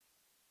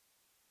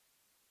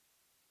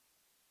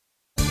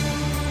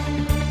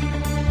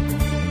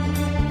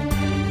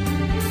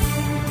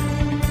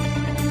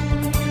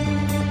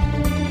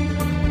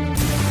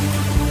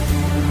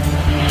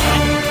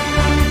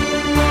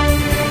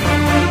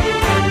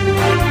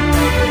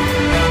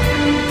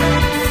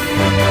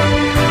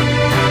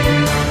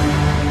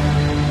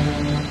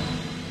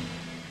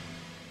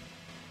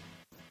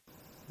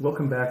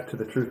back to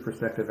The Truth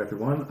Perspective,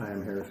 everyone. I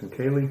am Harrison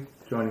Cayley.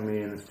 Joining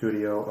me in the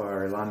studio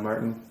are Ilan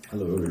Martin.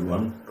 Hello,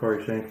 everyone.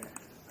 Corey Schenk.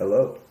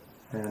 Hello.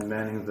 And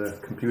manning the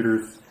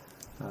computers,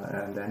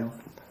 Adam Daniels.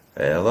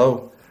 Hey,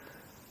 hello.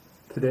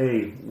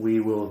 Today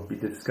we will be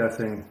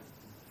discussing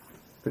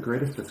the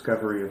greatest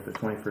discovery of the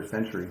 21st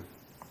century,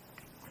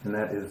 and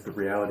that is the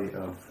reality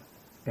of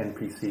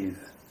NPCs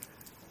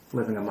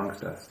living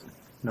amongst us,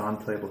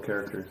 non-playable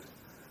characters.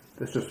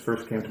 This just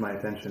first came to my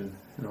attention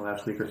in the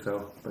last week or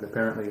so, but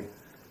apparently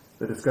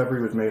the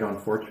discovery was made on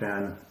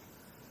 4chan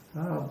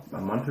a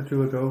month or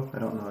two ago. I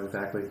don't know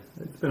exactly.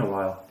 It's been a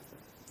while.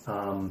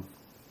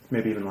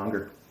 Maybe even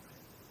longer.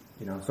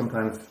 You know,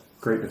 sometimes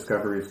great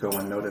discoveries go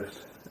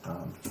unnoticed,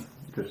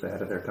 just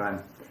ahead of their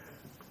time.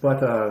 But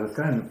this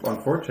guy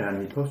on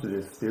 4chan, he posted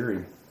his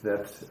theory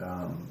that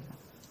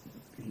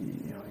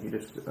he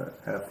just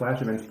had a flash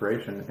of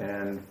inspiration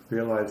and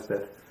realized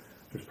that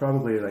there's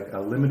probably like a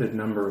limited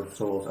number of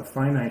souls, a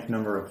finite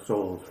number of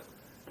souls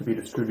to be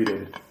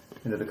distributed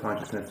into the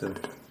consciousness of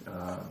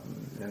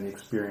and the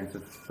experience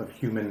of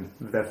human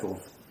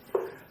vessels.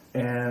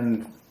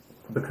 And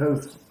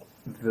because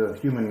the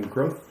human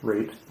growth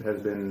rate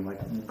has been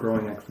like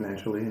growing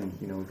exponentially, and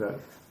we've got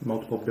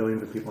multiple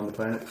billions of people on the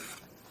planet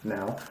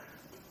now,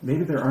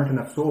 maybe there aren't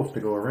enough souls to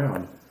go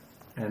around.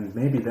 And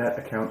maybe that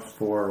accounts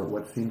for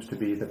what seems to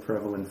be the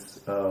prevalence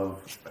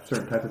of a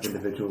certain type of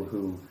individual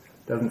who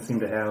doesn't seem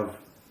to have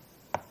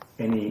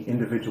any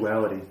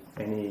individuality,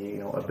 any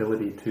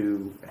ability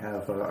to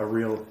have a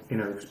real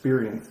inner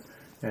experience,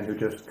 and who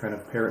just kind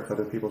of parrots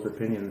other people's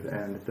opinions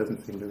and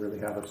doesn't seem to really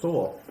have a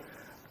soul.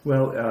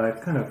 Well,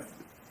 it's kind of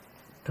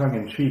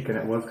tongue-in-cheek, and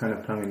it was kind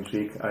of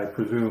tongue-in-cheek, I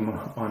presume,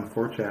 on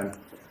 4chan,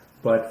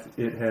 but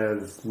it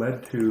has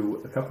led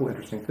to a couple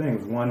interesting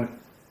things. One,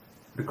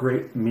 the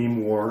great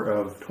meme war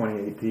of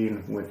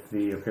 2018 with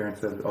the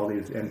appearance of all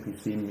these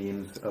NPC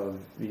memes of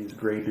these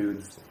gray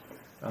dudes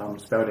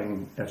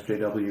spouting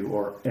SJW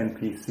or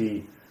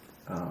NPC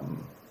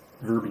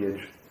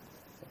verbiage,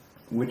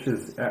 which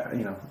is,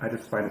 I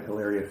just find it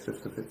hilarious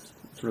just because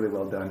it's really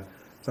well done.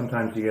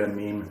 Sometimes you get a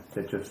meme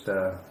that just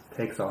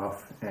takes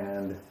off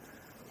and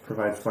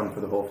provides fun for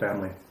the whole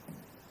family,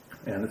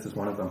 and this is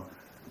one of them.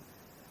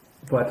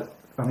 But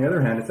on the other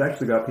hand, it's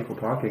actually got people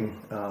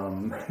talking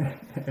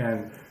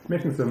and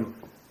making some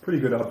pretty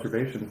good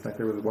observations. Like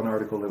there was one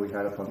article that we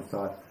had up on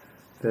SOT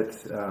that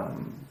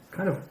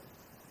kind of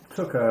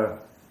took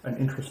an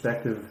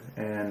introspective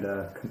and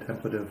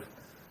contemplative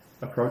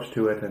approach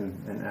to it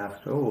and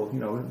asked,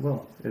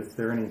 is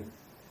there any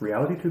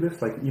reality to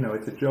this? Like,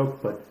 it's a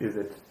joke, but does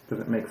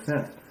it make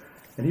sense?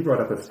 And he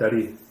brought up a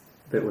study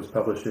that was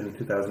published in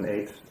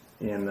 2008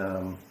 in,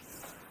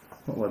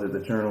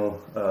 the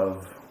Journal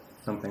of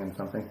something and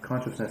something,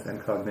 Consciousness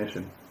and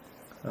Cognition,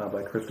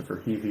 by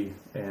Christopher Heavey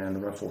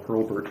and Russell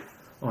Hurlburt,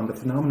 on the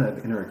phenomena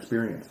of inner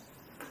experience.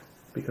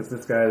 Because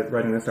this guy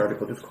writing this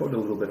article just quoted a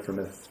little bit from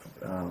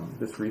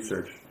this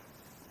research,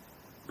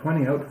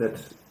 pointing out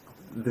that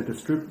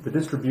the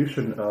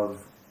distribution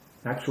of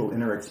actual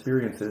inner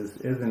experiences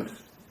isn't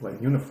like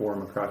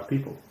uniform across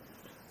people.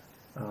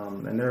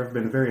 And there have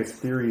been various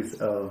theories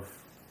of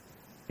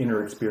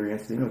inner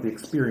experience, the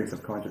experience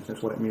of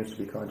consciousness, what it means to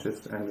be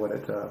conscious, and what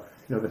it,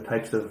 the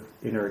types of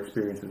inner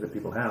experiences that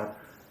people have.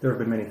 There have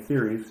been many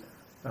theories.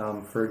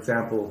 For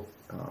example,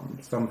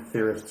 some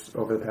theorists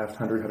over the past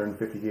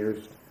 150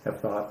 years have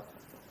thought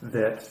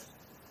that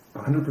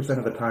 100%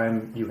 of the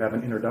time you have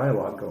an inner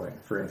dialogue going,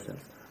 for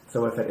instance.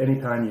 So if at any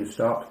time you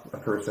stop a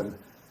person,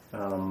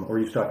 or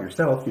you stop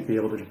yourself, you'd be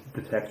able to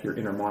detect your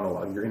inner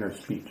monologue, your inner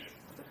speech.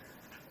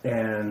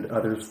 And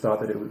others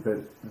thought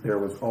that there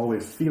was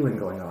always feeling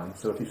going on.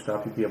 So if you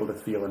stop, you'd be able to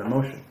feel an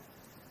emotion.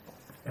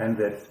 And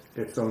that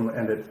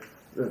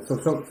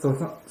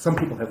some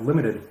people have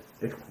limited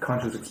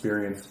conscious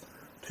experience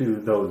to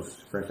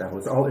those, for example,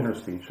 it's all inner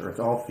speech or it's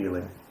all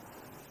feeling.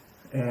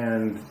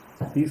 And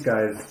these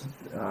guys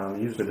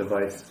used a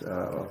device,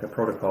 like a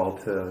protocol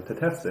to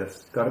test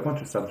this, got a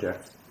bunch of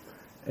subjects,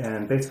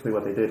 and basically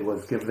what they did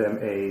was give them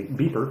a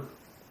beeper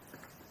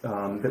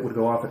that would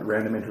go off at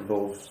random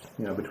intervals,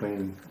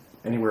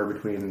 anywhere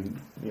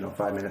between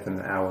 5 minutes and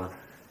an hour,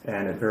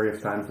 and at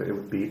various times it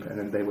would beep, and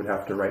then they would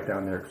have to write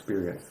down their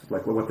experience,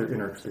 like what their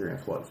inner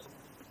experience was,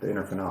 the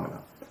inner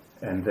phenomena.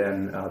 And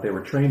then they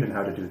were trained in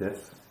how to do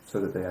this, so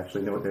that they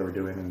actually knew what they were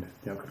doing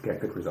and could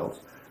get good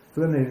results. So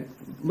then they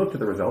looked at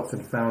the results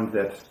and found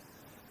that,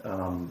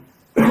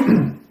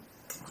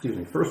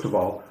 first of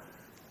all,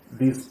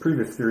 these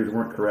previous theories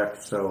weren't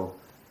correct. So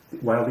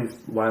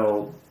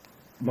while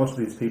most of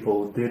these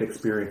people did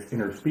experience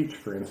inner speech,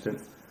 for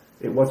instance,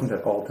 it wasn't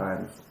at all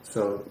times.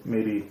 So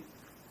maybe,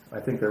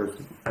 I think there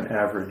was an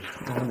average.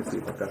 Let me see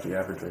if I've got the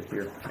average right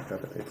here. I've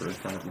got the paper in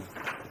front of me.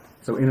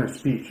 So inner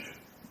speech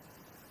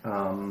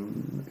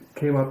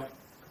came up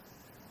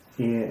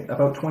in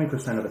about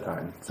 20% of the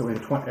time. So in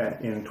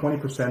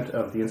 20%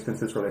 of the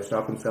instances where they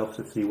stopped themselves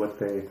to see what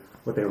they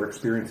were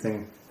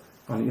experiencing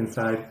on the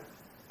inside,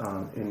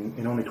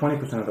 in only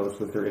 20% of those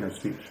was their inner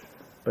speech.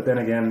 But then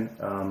again,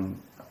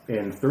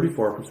 in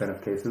 34%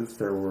 of cases,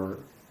 there were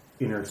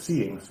inner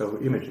seeing, so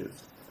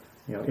images,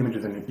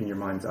 images in your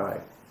mind's eye.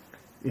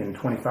 In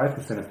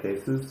 25% of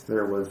cases,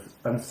 there was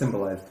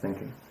unsymbolized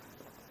thinking.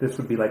 This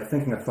would be like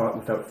thinking a thought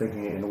without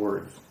thinking it in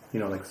words.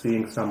 Like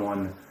seeing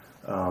someone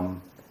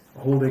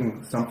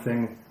holding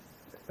something,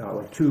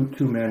 like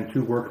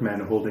two workmen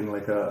holding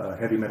like a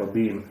heavy metal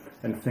beam,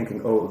 and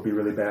thinking, oh, it would be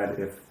really bad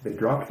if they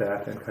dropped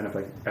that, and kind of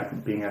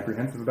like being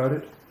apprehensive about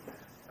it,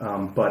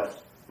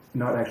 but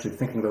not actually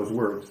thinking those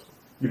words.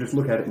 You just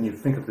look at it and you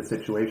think of the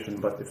situation,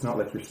 but it's not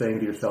like you're saying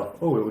to yourself,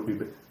 oh, it would be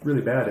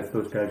really bad if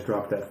those guys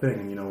dropped that thing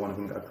and, one of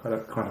them got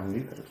caught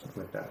underneath it or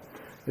something like that.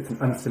 It's an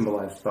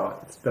unsymbolized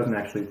thought. It doesn't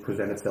actually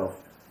present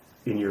itself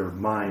in your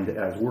mind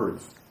as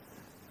words.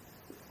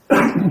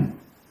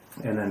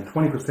 And then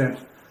 20%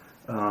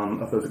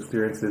 of those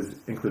experiences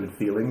included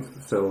feelings,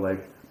 so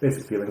like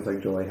basic feelings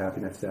like joy,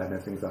 happiness,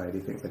 sadness, anxiety,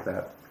 things like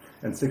that.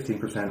 And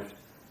 16%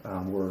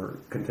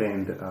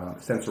 contained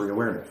sensory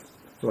awareness,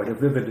 so like a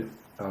vivid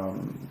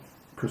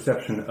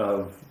perception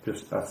of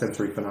just a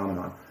sensory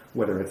phenomenon,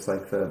 whether it's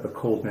like the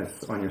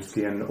coldness on your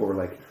skin or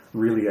like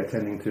really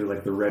attending to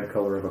like the red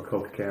color of a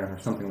Coke can or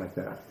something like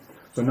that.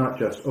 So not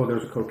just, oh,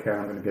 there's a Coke can,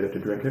 I'm going to get it to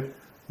drink it.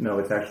 No,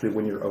 it's actually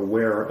when you're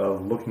aware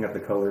of looking at the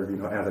color,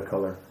 as a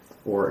color,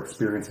 or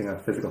experiencing a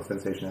physical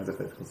sensation as a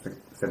physical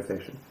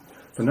sensation.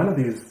 So none of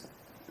these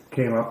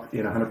came up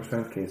in 100%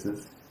 of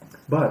cases,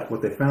 but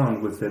what they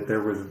found was that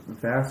there were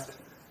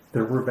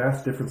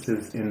vast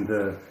differences in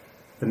the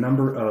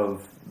number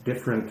of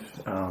different,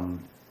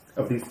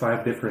 of these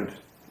 5 different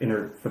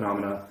inner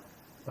phenomena.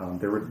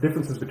 There were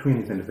differences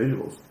between these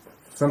individuals.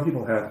 Some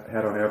people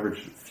had on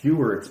average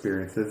fewer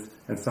experiences,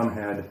 and some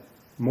had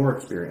more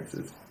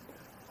experiences.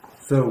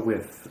 So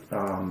with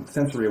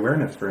sensory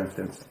awareness, for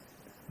instance,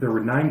 there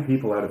were 9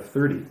 people out of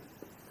 30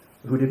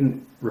 who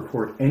didn't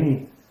report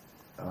any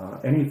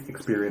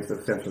experience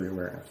of sensory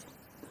awareness.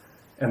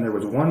 And there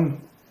was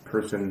one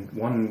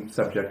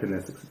subject in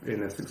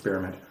this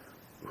experiment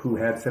who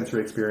had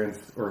sensory experience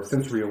or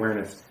sensory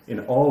awareness in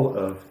all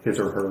of his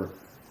or her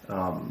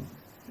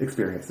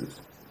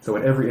experiences. So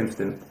at every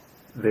instant,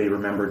 they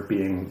remembered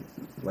being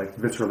like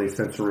viscerally,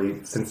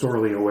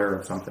 sensorially aware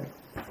of something.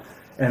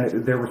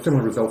 And there were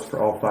similar results for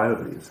all 5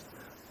 of these.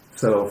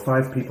 So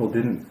 5 people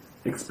didn't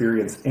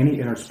experience any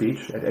inner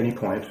speech at any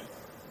point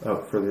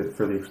for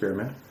the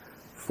experiment.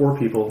 4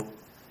 people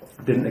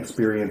didn't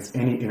experience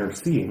any inner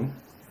seeing.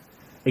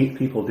 8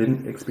 people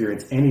didn't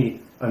experience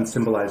any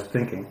unsymbolized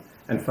thinking.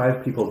 And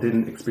 5 people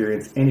didn't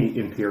experience any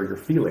interior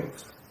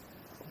feelings.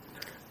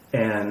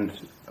 And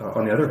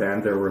on the other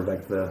hand, there were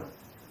like the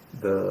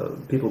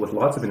people with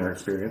lots of inner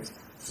experience.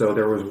 So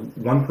there was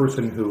one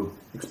person who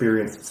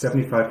experienced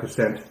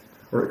 75%,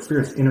 or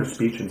experienced inner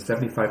speech in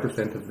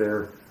 75% of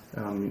their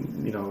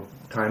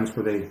times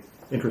where they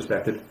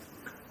introspected.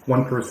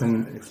 One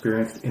person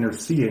experienced inner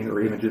seeing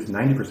or images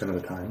 90% of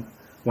the time.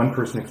 One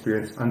person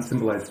experienced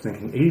unsymbolized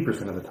thinking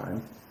 80% of the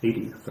time.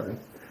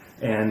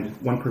 And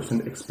one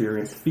person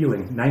experienced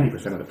feeling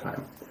 90% of the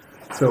time.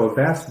 So a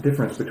vast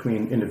difference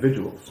between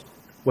individuals.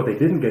 What they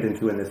didn't get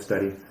into in this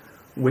study,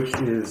 which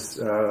was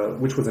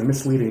a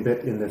misleading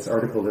bit in this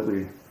article that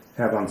we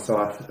have on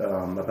SOT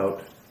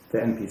about the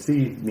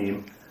NPC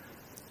meme.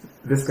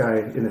 This guy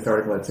in this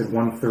article had said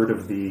 1/3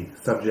 of the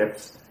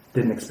subjects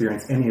didn't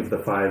experience any of the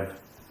 5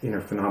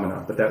 inner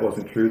phenomena, but that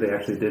wasn't true. They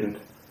actually didn't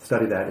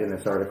study that in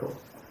this article.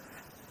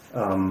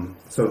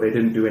 So they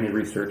didn't do any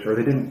research, or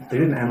they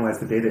didn't analyze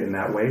the data in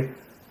that way.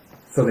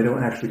 So they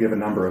don't actually give a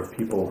number of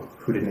people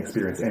who didn't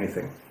experience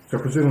anything. So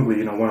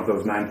presumably, one of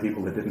those 9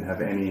 people that didn't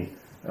have any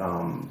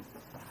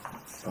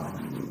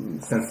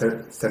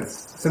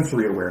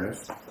sensory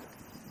awareness,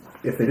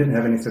 if they didn't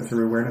have any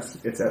sensory awareness,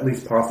 it's at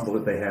least possible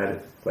that they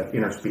had like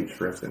inner speech,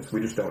 for instance.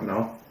 We just don't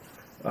know.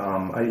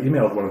 I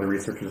emailed one of the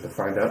researchers to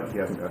find out, but he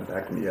hasn't gotten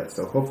back to me yet.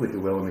 So hopefully he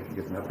will, and we can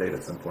give an update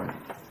at some point.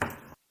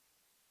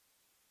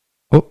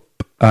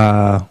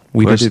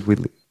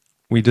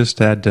 We just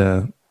had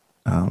to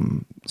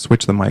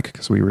switch the mic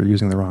because we were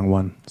using the wrong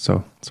one.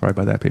 So sorry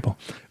about that, people.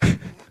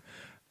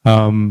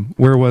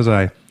 Where was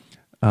I?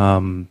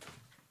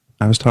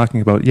 I was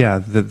talking about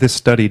that this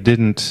study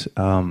didn't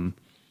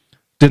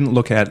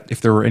look at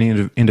if there were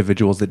any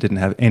individuals that didn't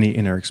have any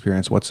inner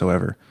experience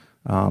whatsoever.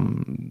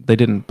 They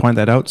didn't point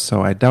that out,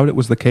 so I doubt it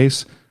was the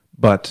case.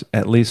 But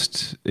at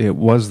least it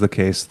was the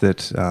case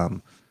that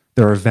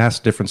there are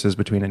vast differences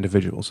between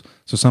individuals.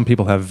 So some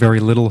people have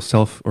very little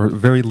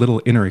very little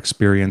inner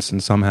experience,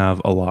 and some have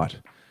a lot,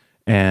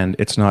 and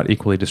it's not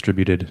equally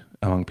distributed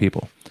among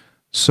people.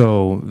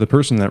 So the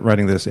person that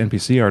writing this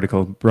NPC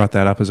article brought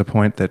that up as a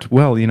point that,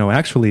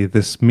 actually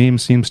this meme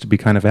seems to be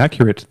kind of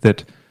accurate,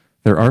 that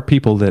there are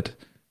people that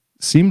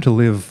seem to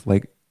live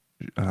like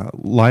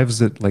lives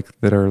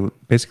that are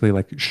basically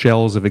like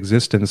shells of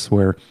existence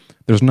where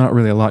there's not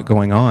really a lot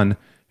going on,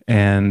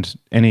 and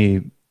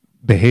any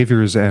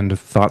behaviors and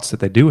thoughts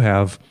that they do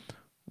have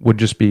would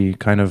just be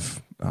kind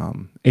of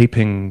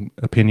aping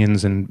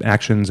opinions and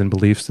actions and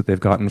beliefs that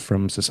they've gotten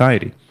from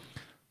society.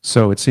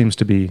 So it seems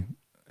to be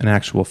an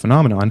actual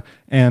phenomenon,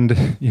 and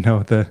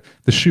the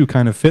shoe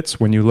kind of fits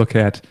when you look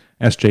at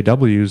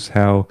SJWs,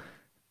 how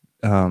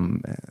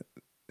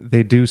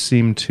they do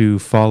seem to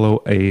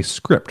follow a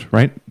script,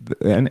 right?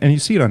 And you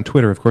see it on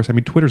Twitter, of course. I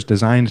mean, Twitter's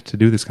designed to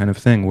do this kind of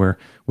thing where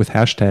with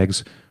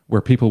hashtags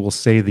where people will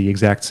say the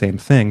exact same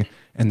thing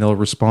and they'll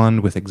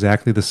respond with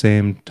exactly the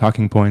same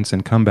talking points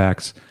and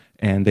comebacks,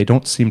 and they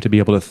don't seem to be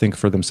able to think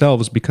for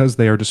themselves because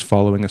they are just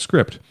following a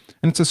script.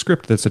 And it's a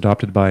script that's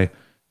adopted by,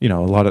 a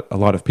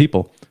lot of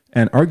people.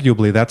 And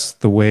arguably that's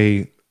the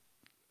way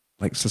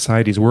like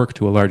societies work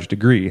to a large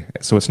degree.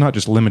 So it's not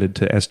just limited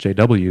to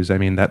SJWs. I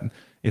mean, that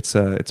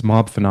it's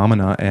mob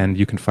phenomena, and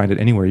you can find it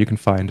anywhere. You can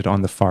find it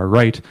on the far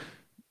right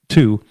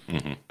too.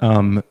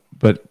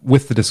 But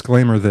with the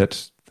disclaimer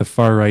that the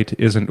far right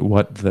isn't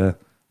what the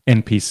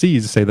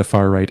NPCs say the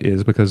far right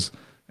is, because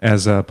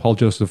as Paul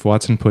Joseph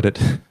Watson put it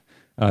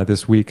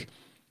this week,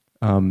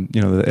 the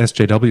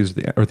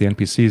SJWs or the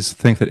NPCs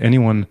think that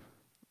anyone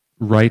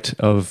right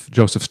of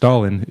Joseph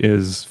Stalin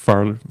is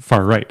far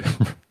right,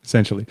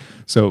 essentially.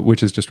 So,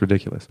 which is just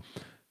ridiculous.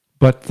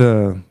 But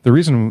the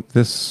reason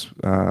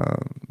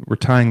we're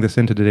tying this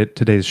into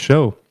today's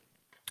show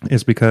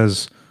is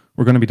because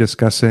we're going to be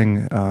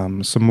discussing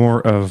some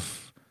more of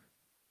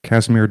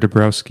Casimir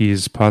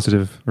Dabrowski's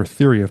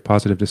theory of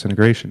positive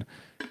disintegration,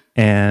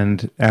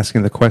 and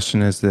asking the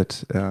question: is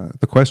it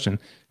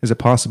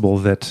possible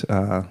that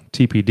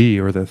TPD,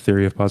 or the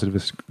theory of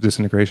positive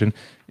disintegration,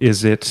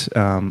 is it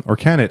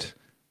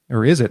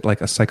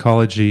like a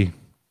psychology?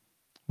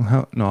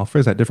 I'll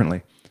phrase that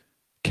differently.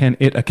 Can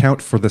it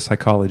account for the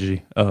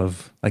psychology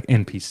of like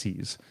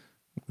NPCs?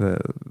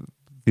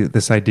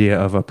 This idea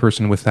of a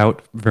person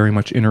without very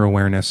much inner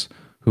awareness,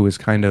 who is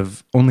kind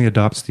of only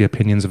adopts the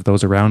opinions of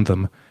those around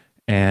them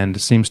and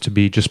seems to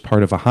be just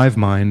part of a hive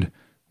mind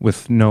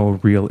with no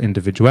real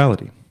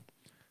individuality.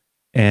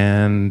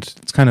 And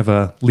it's kind of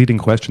a leading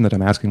question that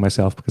I'm asking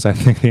myself, because I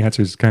think the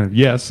answer is kind of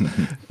yes.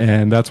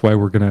 And that's why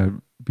we're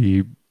going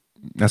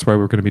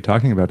to be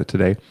talking about it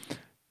today.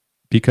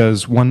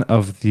 Because one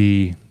of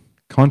the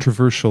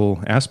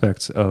controversial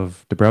aspects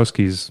of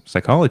Dabrowski's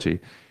psychology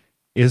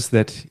is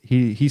that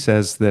he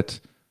says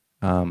that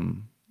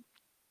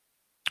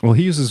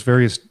he uses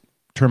various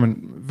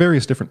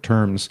different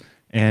terms,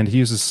 and he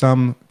uses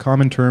some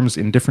common terms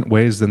in different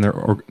ways than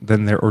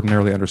they're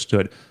ordinarily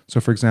understood.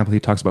 So, for example, he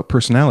talks about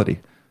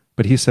personality,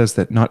 but he says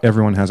that not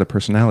everyone has a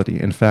personality.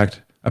 In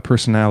fact, a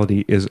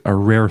personality is a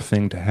rare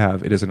thing to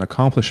have. It is an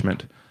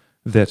accomplishment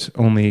that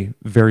only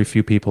very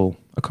few people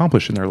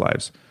accomplish in their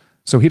lives.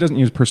 So he doesn't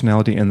use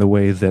personality in the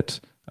way that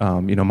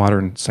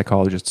modern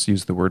psychologists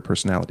use the word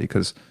personality,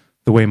 because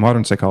the way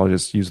modern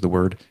psychologists use the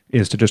word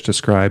is to just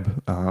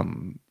describe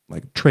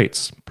like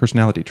traits,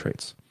 personality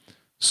traits.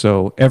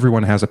 So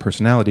everyone has a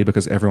personality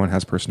because everyone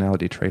has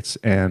personality traits,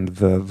 and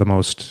the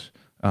most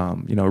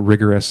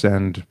rigorous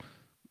and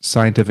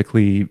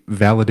scientifically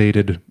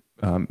validated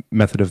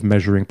method of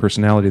measuring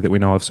personality that we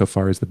know of so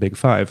far is the Big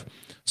Five.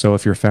 So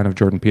if you're a fan of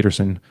Jordan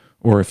Peterson,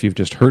 or if you've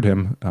just heard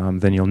him,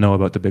 then you'll know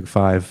about the Big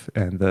Five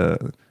and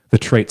the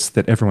traits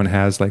that everyone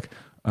has, like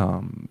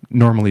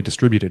normally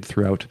distributed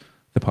throughout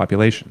the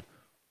population.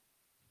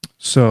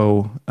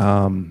 So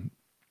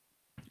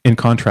in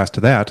contrast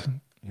to that,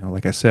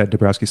 like I said,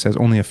 Dabrowski says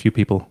only a few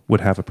people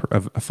would have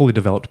a fully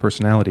developed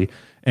personality,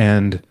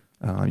 and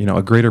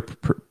a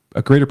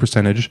greater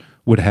percentage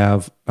would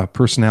have a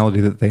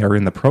personality that they are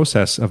in the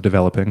process of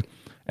developing,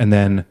 and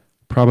then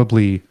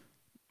probably,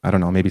 I don't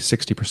know, maybe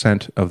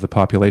 60% of the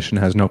population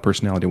has no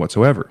personality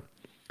whatsoever.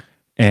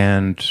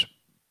 And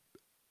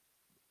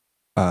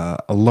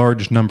a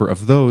large number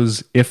of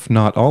those, if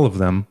not all of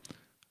them,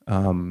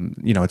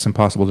 it's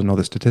impossible to know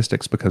the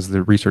statistics because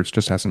the research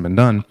just hasn't been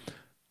done,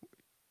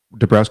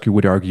 Dabrowski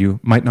would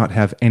argue, might not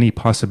have any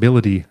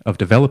possibility of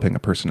developing a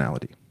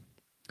personality.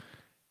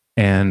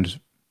 And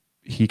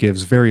he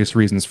gives various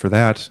reasons for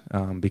that,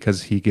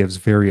 because he gives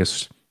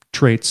various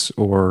traits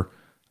or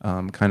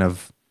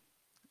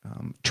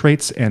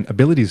traits and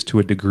abilities to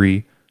a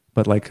degree,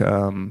 but like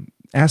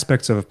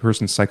aspects of a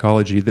person's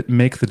psychology that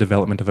make the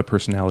development of a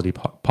personality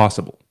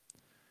possible.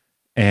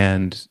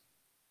 And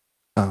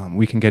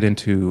we can get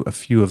into a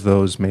few of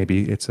those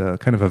maybe. It's a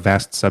kind of a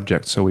vast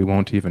subject, so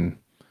we'll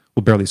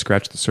barely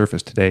scratch the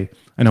surface today.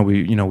 I know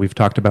we've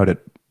talked about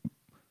it,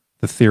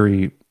 the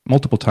theory,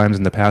 multiple times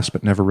in the past,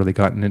 but never really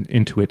gotten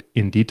into it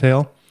in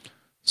detail.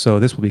 So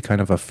this will be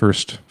kind of a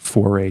first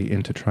foray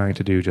into trying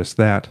to do just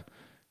that,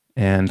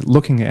 and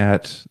looking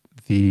at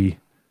the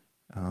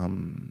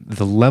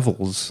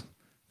levels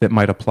that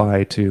might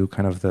apply to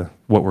kind of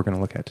what we're going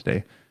to look at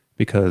today,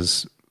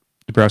 because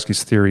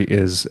Dabrowski's theory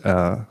is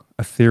a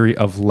theory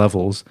of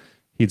levels.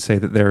 He'd say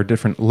that there are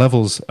different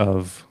levels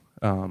of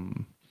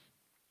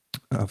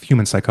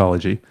human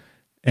psychology,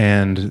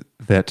 and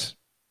that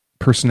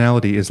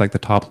personality is like the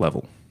top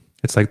level.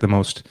 It's like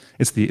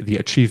it's the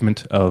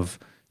achievement of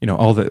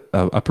all that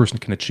a person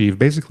can achieve.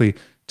 Basically,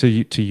 to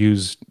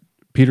use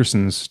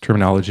Peterson's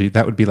terminology,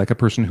 that would be like a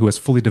person who has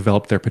fully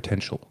developed their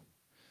potential.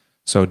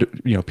 So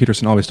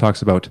Peterson always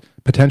talks about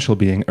potential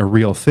being a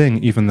real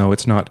thing, even though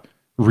it's not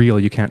real,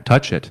 you can't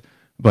touch it.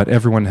 But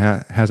everyone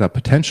has a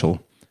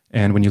potential,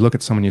 And when you look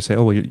at someone, you say,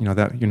 "Oh, well, you know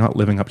that you're not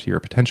living up to your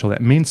potential."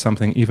 That means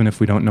something, even if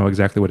we don't know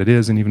exactly what it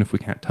is, and even if we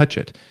can't touch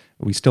it,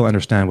 we still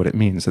understand what it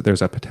means. That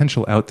there's a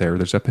potential out there.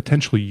 There's a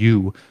potential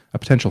you, a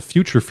potential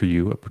future for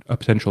you, a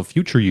potential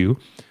future you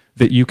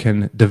that you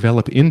can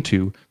develop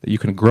into, that you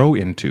can grow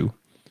into,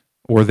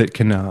 or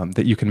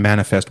that you can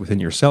manifest within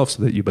yourself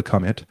so that you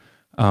become it.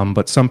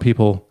 But some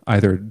people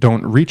either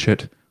don't reach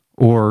it,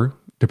 or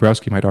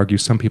Dabrowski might argue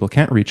some people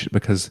can't reach it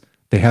because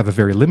they have a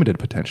very limited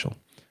potential,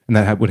 and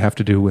that would have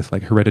to do with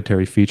like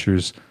hereditary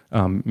features,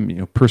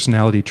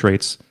 personality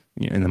traits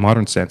in the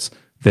modern sense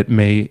that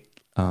may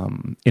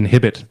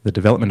inhibit the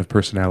development of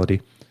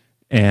personality,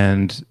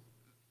 and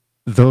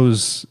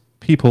those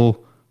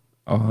people,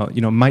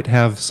 might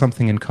have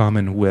something in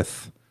common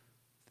with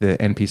the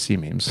NPC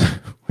memes,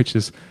 which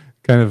is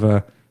kind of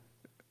a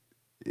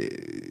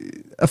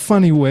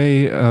funny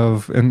way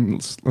of,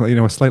 and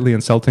a slightly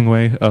insulting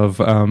way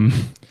of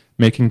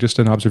making just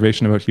an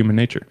observation about human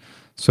nature.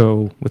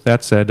 So, with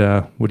that said,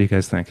 what do you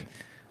guys think?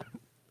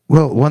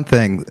 Well, one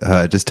thing,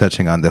 just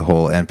touching on the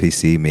whole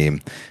NPC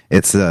meme,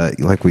 it's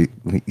like a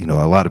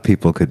lot of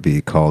people could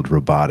be called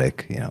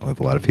robotic. If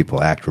a lot of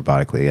people act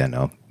robotically, I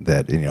know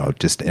that,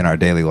 just in our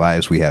daily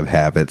lives, we have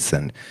habits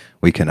and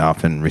we can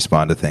often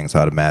respond to things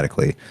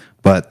automatically.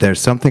 But there's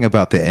something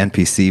about the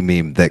NPC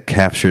meme that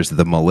captures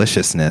the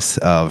maliciousness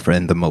of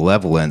and the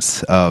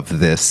malevolence of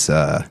this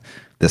kind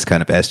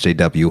of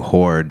SJW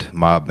horde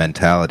mob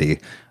mentality.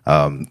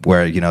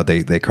 Where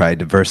they cry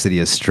diversity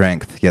is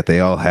strength, yet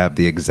they all have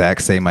the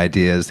exact same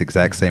ideas,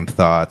 exact same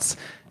thoughts,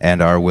 and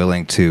are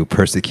willing to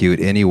persecute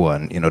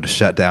anyone, to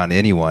shut down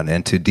anyone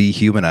and to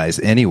dehumanize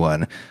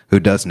anyone who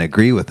doesn't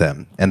agree with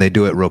them. And they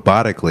do it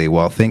robotically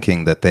while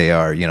thinking that they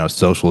are,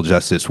 social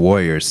justice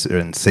warriors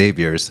and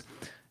saviors,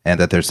 and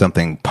that there's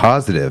something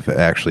positive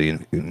actually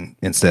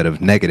instead of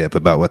negative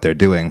about what they're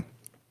doing.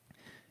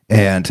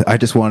 And I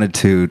just wanted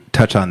to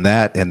touch on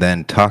that and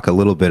then talk a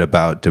little bit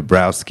about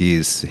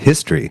Dabrowski's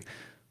history,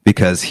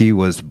 because he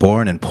was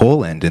born in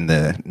Poland in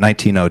the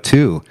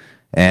 1902,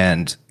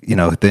 and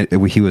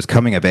he was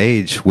coming of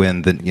age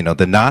when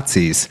the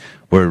Nazis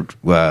were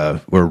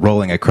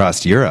rolling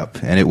across Europe,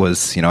 and it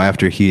was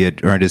after he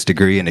had earned his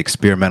degree in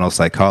experimental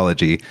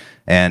psychology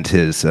and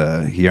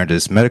he earned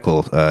his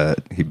medical,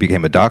 he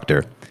became a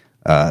doctor,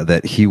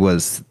 that he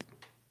was.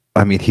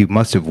 He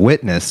must have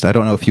witnessed, I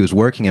don't know if he was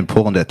working in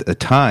Poland at the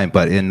time,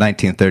 but in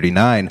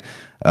 1939,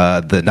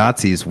 the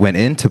Nazis went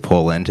into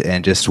Poland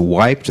and just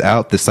wiped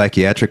out the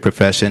psychiatric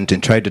profession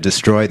and tried to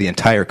destroy the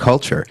entire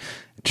culture,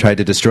 tried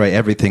to destroy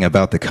everything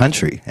about the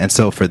country. And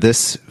so for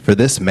this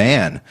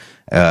man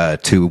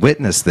to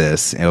witness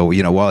this,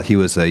 while he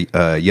was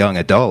a young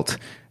adult,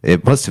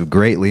 it must have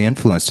greatly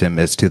influenced him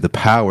as to the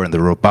power and the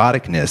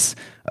roboticness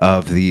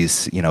of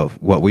these,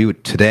 what we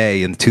would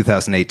today in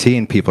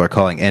 2018 people are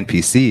calling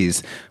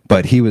NPCs,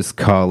 but he was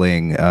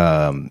calling,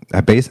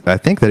 I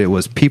think that it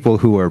was people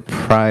who were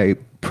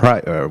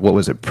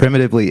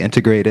primitively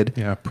integrated?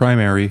 Yeah,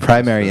 primary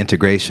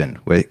integration,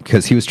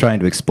 because he was trying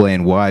to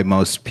explain why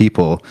most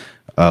people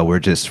were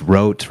just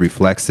rote,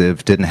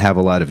 reflexive, didn't have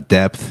a lot of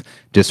depth,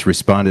 just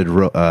responded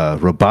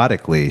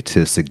robotically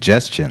to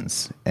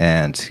suggestions,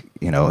 and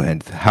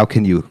how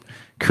can you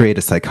create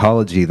a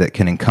psychology that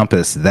can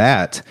encompass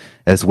that,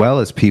 as well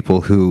as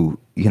people who,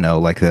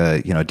 like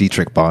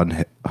Dietrich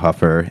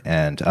Bonhoeffer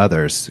and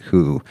others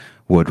who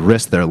would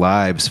risk their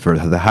lives for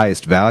the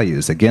highest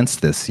values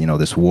against this,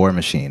 this war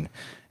machine.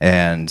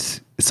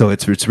 And so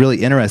it's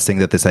really interesting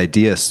that this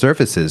idea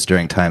surfaces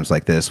during times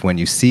like this, when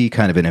you see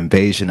kind of an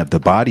invasion of the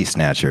body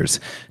snatchers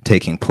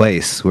taking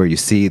place, where you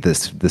see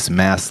this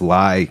mass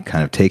lie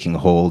kind of taking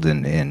hold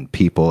in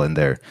people, and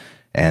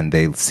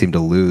they seem to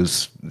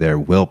lose their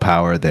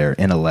willpower, their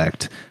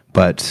intellect.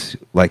 But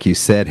like you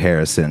said,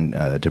 Harrison,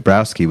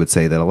 Dabrowski would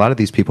say that a lot of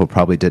these people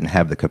probably didn't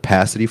have the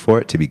capacity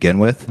for it to begin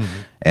with,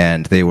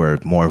 and they were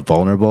more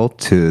vulnerable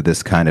to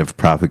this kind of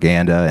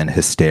propaganda and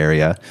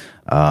hysteria.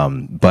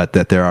 But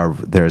that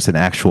there's an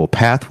actual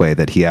pathway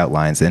that he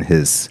outlines in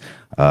his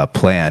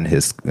plan,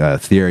 his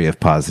theory of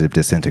positive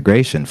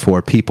disintegration,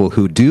 for people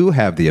who do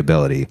have the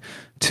ability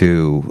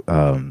to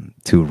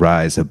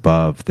rise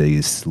above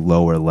these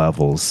lower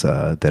levels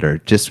that are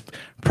just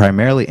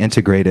primarily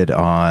integrated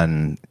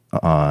on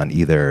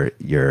either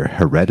your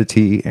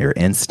heredity, your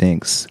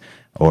instincts,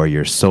 or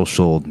your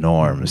social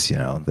norms.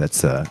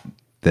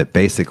 That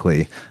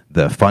basically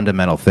the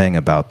fundamental thing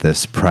about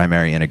this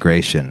primary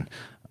integration,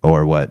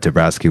 or what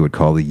Dabrowski would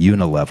call the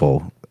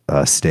unilevel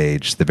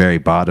stage, the very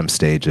bottom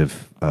stage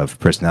of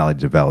personality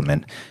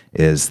development,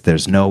 is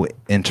there's no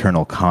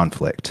internal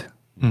conflict.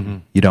 Mm-hmm.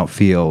 You don't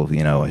feel,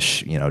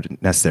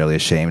 necessarily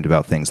ashamed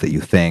about things that you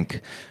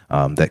think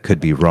that could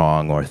be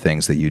wrong, or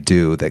things that you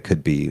do that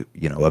could be,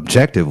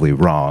 objectively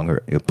wrong.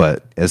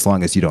 But as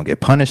long as you don't get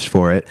punished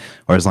for it,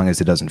 or as long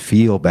as it doesn't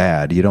feel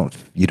bad, you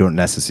don't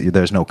necessarily.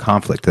 There's no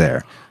conflict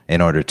there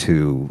in order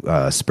to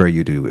spur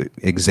you to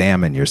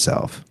examine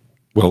yourself.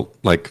 Well,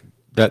 like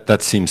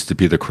that seems to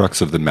be the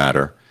crux of the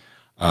matter.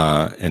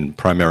 In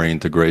primary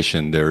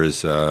integration, there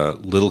is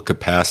little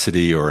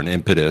capacity or an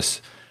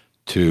impetus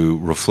to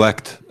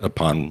reflect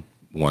upon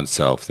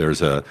oneself.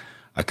 There's a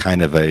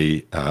kind of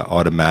a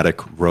automatic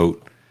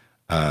rote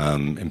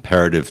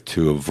imperative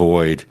to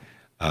avoid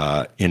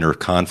inner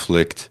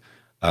conflict,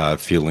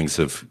 feelings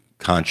of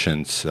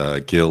conscience,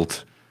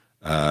 guilt,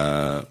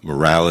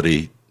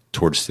 morality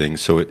towards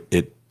things. So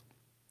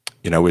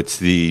it's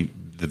the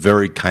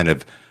very kind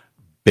of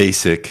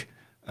basic.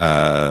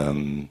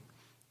 I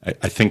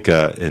think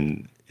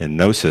in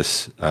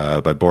Gnosis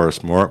by Boris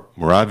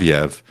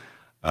Moraviev,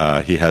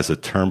 he has a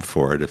term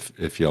for it.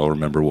 If y'all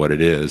remember what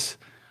it is,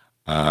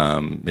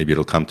 maybe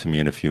it'll come to me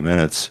in a few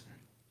minutes.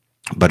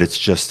 But it's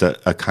just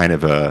a kind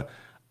of a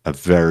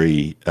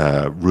very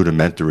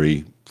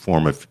rudimentary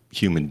form of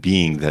human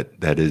being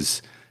that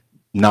is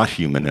not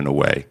human in a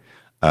way,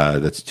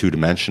 that's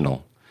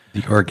two-dimensional.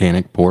 The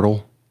organic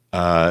portal?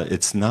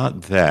 It's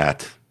not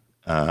that.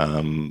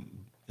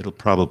 It'll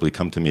probably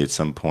come to me at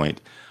some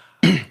point.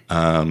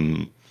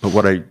 But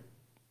what I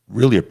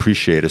really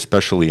appreciate,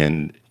 especially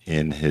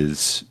in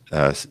his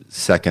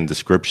second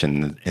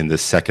description, in the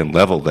second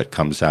level that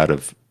comes out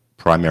of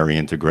primary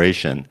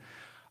integration,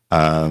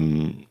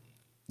 the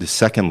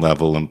second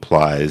level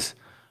implies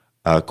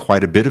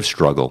quite a bit of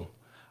struggle,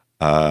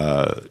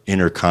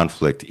 inner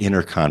conflict,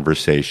 inner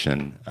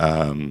conversation,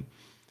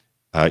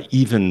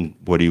 even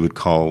what he would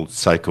call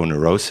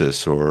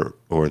psychoneurosis,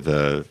 or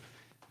the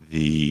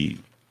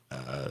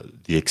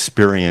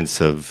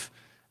experience of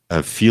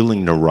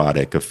feeling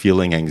neurotic, of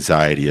feeling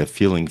anxiety, of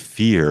feeling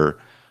fear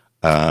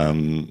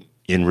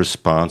in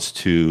response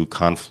to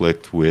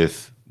conflict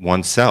with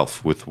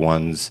oneself, with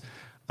one's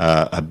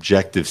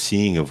objective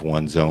seeing of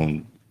one's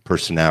own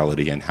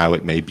personality, and how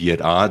it may be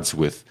at odds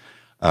with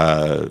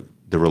the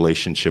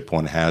relationship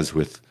one has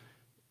with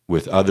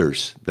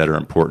others that are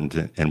important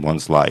in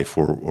one's life,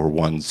 or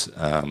one's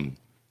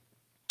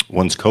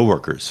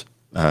coworkers,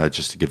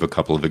 just to give a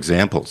couple of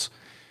examples.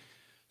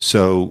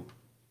 So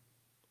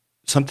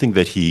something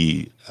that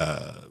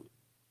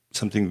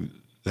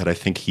I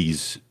think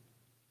he's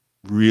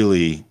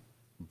really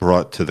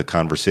brought to the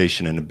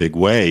conversation in a big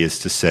way is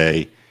to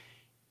say,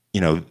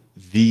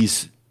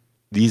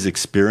 these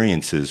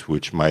experiences,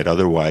 which might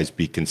otherwise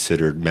be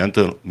considered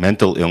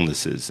mental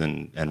illnesses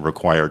and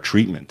require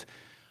treatment,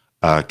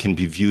 can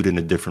be viewed in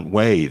a different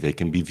way. They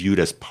can be viewed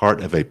as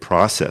part of a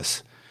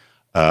process,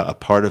 a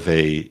part of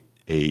a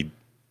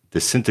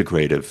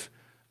disintegrative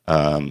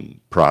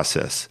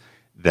process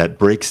that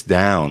breaks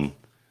down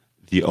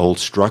the old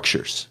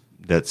structures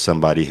that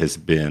somebody has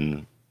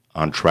been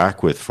on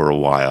track with for a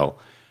while,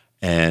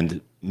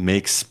 and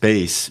makes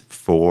space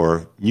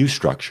for new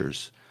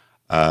structures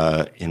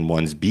in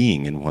one's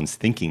being, in one's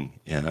thinking,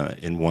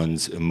 in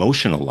one's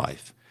emotional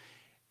life.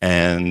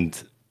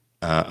 And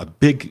a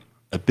big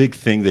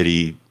thing that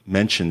he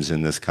mentions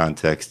in this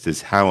context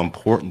is how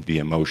important the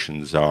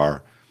emotions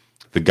are,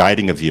 the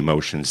guiding of the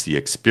emotions, the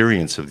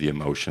experience of the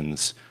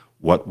emotions,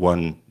 what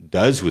one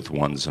does with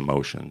one's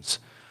emotions,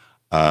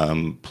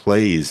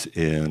 plays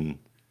in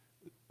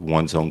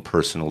one's own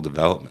personal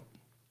development.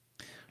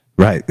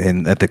 Right,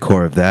 and at the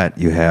core of that,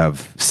 you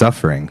have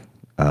suffering,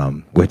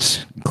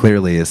 which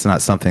clearly is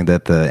not something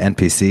that the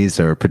NPCs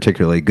are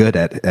particularly good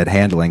at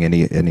handling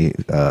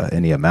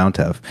any amount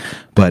of.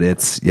 But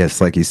it's,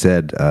 yes, like you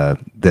said,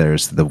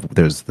 there's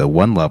the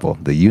one level,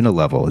 the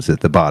unilevel is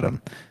at the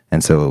bottom,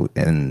 and so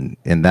in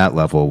that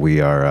level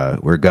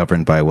we're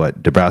governed by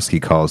what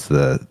Dabrowski calls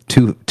the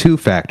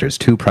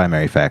two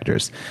primary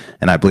factors,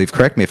 and I believe,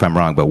 correct me if I'm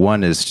wrong, but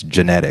one is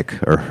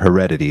genetic or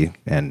heredity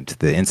and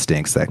the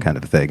instincts, that kind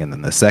of thing, and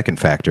then the second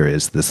factor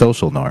is the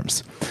social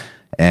norms.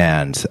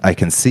 And I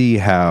can see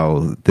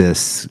how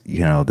this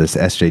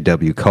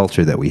SJW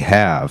culture that we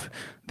have,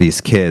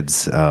 these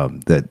kids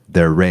that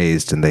they're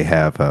raised and they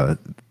have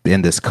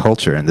in this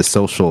culture and this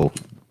social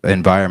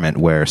environment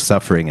where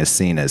suffering is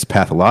seen as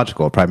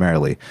pathological,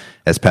 primarily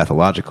as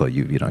pathological.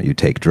 You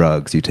take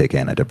drugs, you take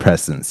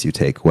antidepressants, you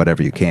take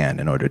whatever you can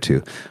in order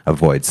to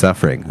avoid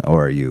suffering,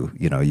 or you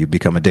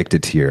become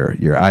addicted to your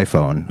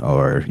iPhone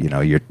or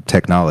your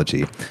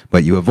technology,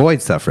 but you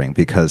avoid suffering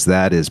because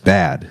that is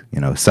bad.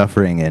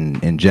 Suffering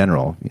in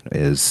general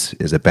is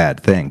a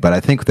bad thing. But I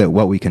think that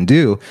what we can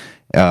do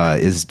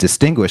is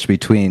distinguish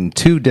between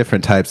two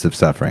different types of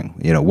suffering.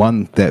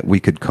 One that we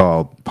could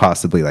call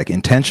possibly like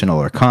intentional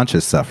or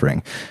conscious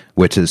suffering,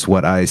 which is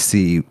what I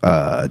see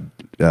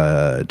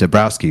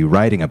Dabrowski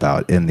writing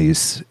about in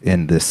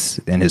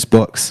his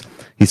books.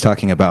 He's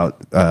talking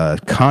about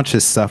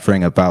conscious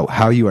suffering, about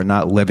how you are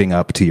not living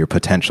up to your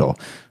potential.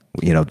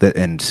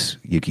 And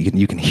you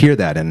can hear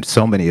that in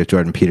so many of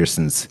Jordan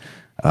Peterson's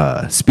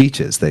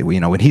speeches. That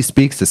when he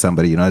speaks to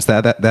somebody, it's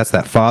that's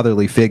that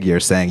fatherly figure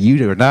saying,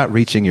 "You are not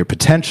reaching your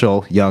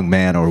potential, young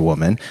man or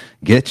woman.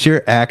 Get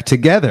your act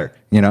together,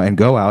 and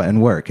go out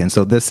and work." And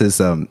so this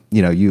is,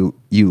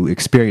 you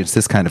experience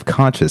this kind of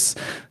conscious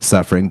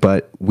suffering,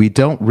 but we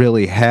don't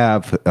really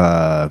have,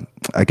 I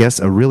guess,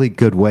 a really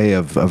good way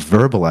of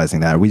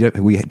verbalizing that.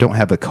 We don't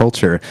have a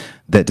culture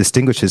that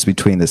distinguishes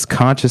between this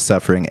conscious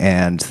suffering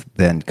and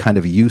then kind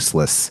of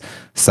useless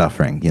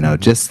suffering.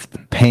 Just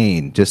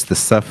pain, just the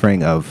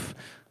suffering of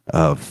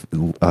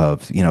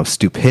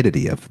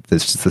stupidity, of the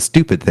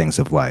stupid things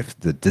of life,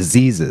 the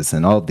diseases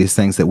and all these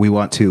things that we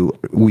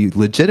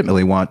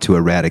legitimately want to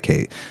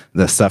eradicate,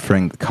 the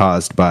suffering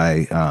caused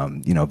by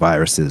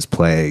viruses,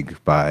 plague,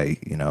 by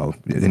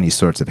any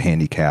sorts of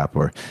handicap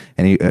or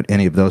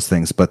any of those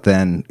things. But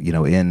then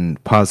in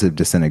positive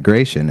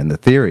disintegration, in the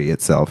theory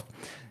itself,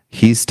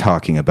 he's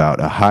talking about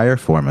a higher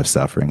form of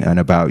suffering and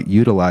about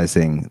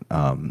utilizing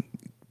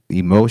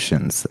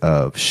emotions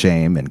of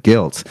shame and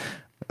guilt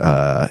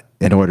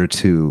in order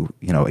to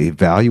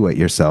evaluate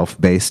yourself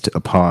based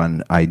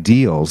upon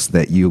ideals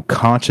that you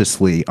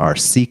consciously are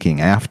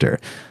seeking after,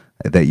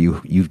 that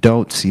you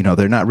don't,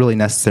 they're not really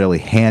necessarily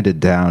handed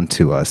down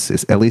to us.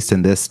 At least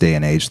in this day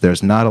and age,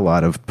 there's not a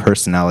lot of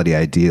personality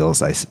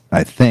ideals,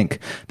 I think,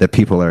 that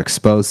people are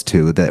exposed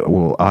to that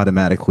will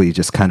automatically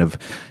just kind of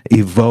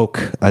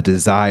evoke a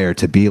desire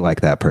to be like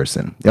that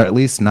person, or at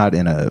least not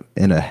in a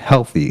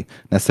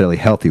necessarily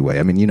healthy way.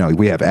 I mean,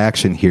 we have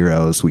action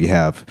heroes, we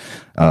have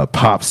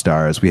pop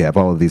stars, we have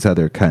all of these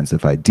other kinds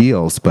of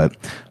ideals, but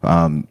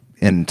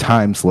in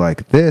times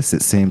like this,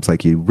 it seems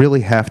like you really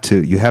have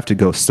to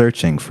go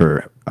searching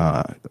for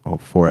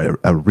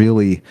a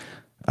really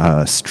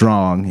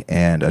strong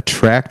and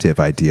attractive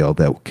ideal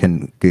that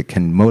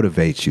can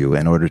motivate you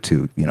in order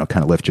to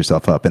kind of lift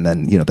yourself up. And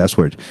then that's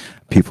where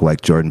people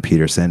like Jordan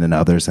Peterson and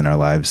others in our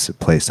lives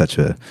play such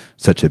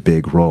a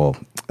big role.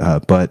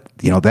 But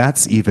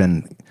that's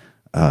even.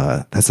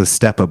 That's a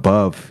step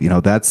above,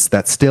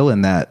 that's still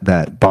in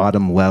that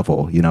bottom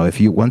level.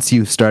 Once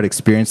you start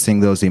experiencing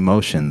those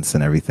emotions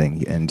and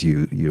everything, and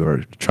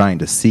you're trying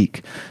to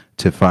seek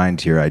to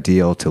find your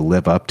ideal, to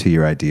live up to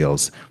your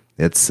ideals,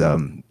 it's,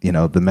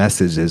 the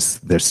message is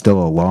there's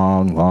still a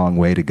long, long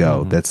way to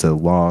go.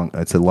 Mm-hmm.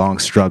 It's a long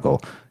struggle.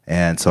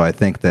 And so I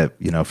think that,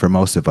 for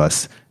most of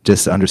us,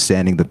 just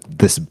understanding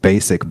this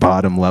basic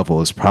bottom level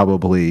is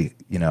probably,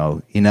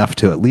 enough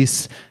to at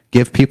least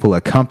give people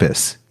a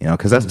compass,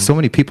 because so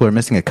many people are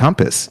missing a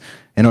compass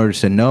in order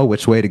to know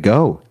which way to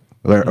go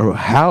or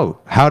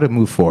how to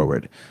move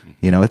forward.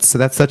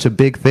 That's such a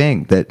big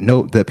thing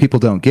that people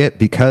don't get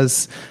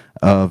because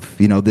of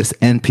this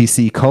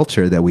NPC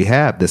culture that we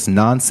have, this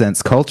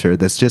nonsense culture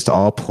that's just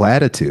all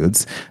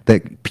platitudes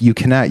that you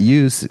cannot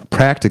use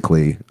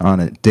practically on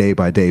a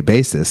day-by-day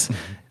basis.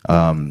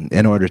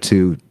 In order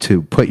to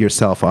put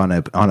yourself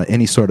on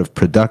any sort of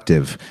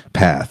productive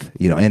path,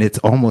 and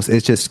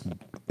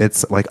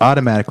it's like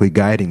automatically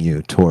guiding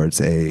you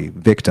towards a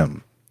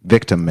victim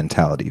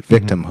mentality,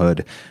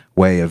 victimhood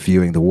way of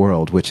viewing the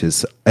world, which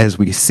is, as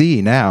we see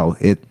now,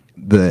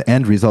 the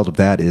end result of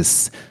that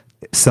is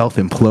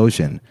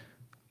self-implosion.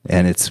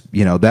 And it's,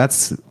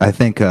 that's, I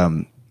think,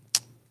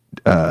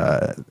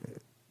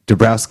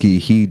 Dabrowski,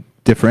 he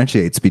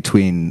differentiates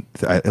between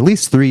at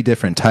least 3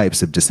 different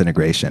types of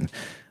disintegration.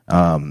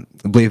 I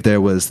believe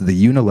there was the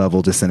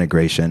unilevel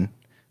disintegration,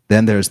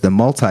 then there's the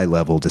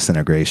multi-level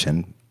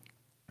disintegration,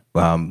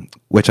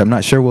 which I'm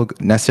not sure we'll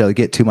necessarily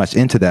get too much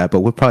into that,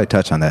 but we'll probably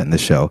touch on that in the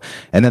show.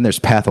 And then there's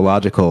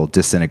pathological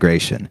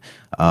disintegration,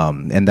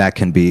 and that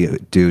can be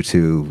due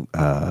to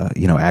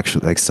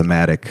actually like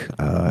somatic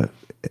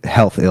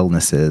health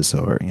illnesses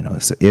or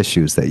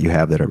issues that you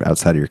have that are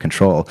outside of your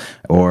control,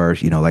 or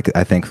like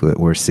I think what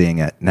we're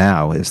seeing at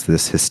now is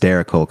this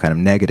hysterical kind of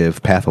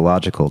negative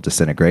pathological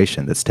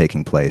disintegration that's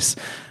taking place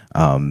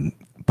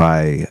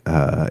by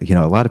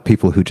a lot of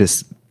people who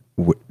just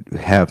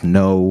have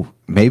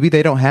maybe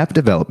they don't have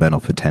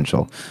developmental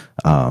potential.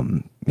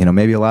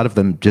 Maybe a lot of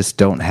them just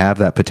don't have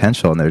that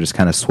potential, and they're just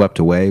kind of swept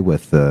away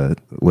with the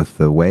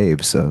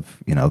waves of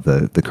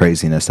the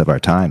craziness of our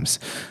times.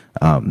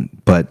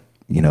 But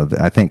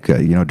I think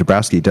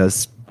Dabrowski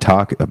does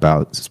talk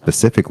about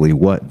specifically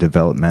what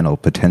developmental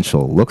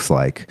potential looks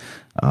like,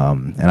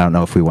 and I don't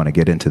know if we want to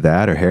get into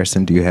that. Or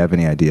Harrison, do you have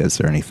any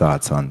ideas or any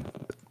thoughts on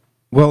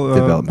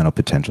developmental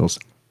potentials?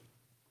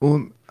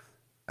 Well,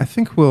 I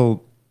think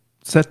we'll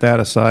set that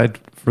aside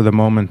for the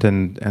moment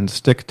and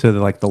stick to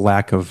the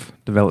lack of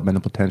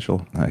developmental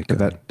potential,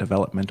 that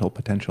developmental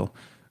potential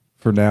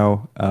for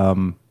now.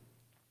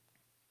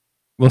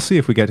 We'll see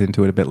if we get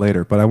into it a bit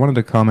later, but I wanted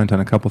to comment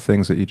on a couple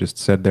things that you just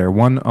said there.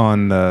 One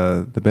on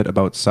the bit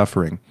about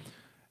suffering.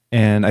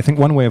 And I think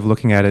one way of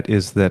looking at it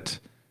is that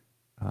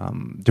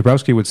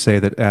Dabrowski would say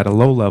that at a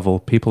low level,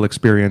 people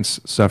experience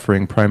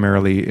suffering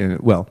primarily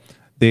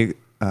they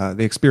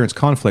experience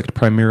conflict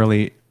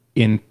primarily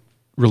in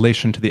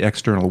relation to the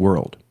external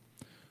world.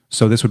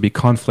 So this would be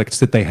conflicts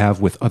that they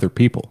have with other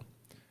people,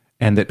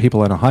 and that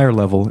people on a higher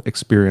level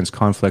experience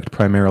conflict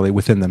primarily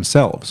within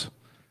themselves,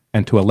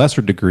 and to a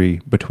lesser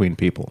degree between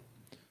people.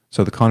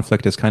 So the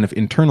conflict is kind of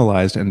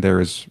internalized, and there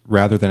is,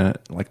 rather than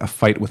a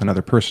fight with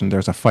another person,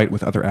 there's a fight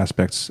with other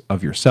aspects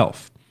of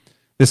yourself.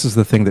 This is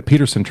the thing that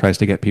Peterson tries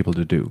to get people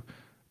to do,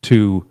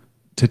 to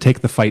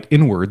take the fight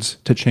inwards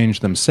to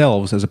change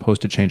themselves as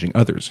opposed to changing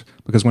others.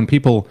 Because when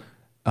people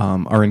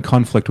are in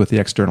conflict with the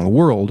external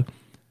world,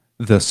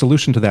 the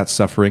solution to that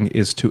suffering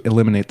is to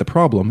eliminate the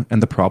problem,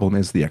 and the problem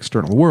is the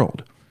external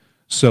world.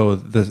 So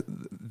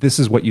this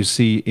is what you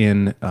see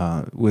in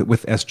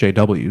with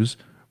SJWs,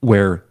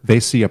 where they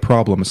see a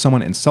problem,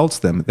 someone insults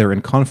them, they're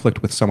in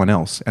conflict with someone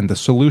else, and the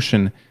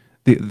solution,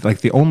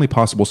 the only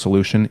possible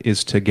solution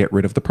is to get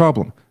rid of the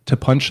problem, to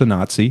punch the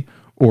Nazi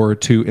or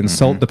to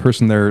insult the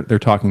person they're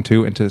talking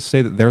to, and to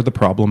say that they're the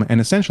problem. And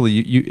essentially,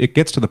 it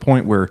gets to the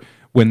point where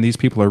when these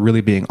people are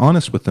really being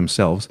honest with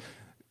themselves,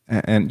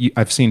 and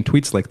I've seen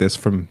tweets like this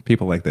from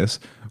people like this,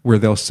 where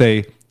they'll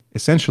say,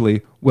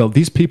 essentially, well,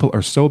 these people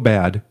are so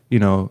bad,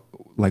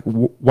 like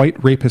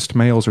white rapist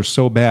males are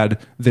so bad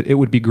that it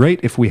would be great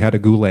if we had a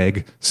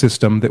gulag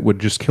system that would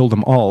just kill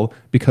them all,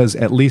 because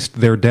at least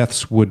their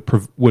deaths would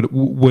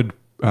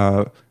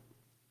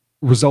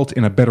result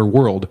in a better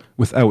world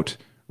without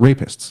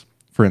rapists,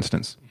 for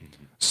instance.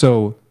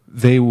 So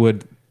they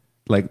would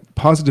like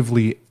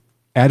positively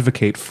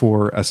advocate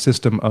for a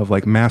system of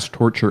like mass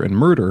torture and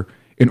murder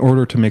in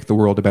order to make the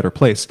world a better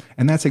place.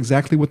 And that's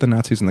exactly what the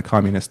Nazis and the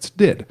communists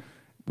did,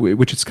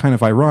 which is kind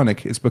of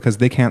ironic, is because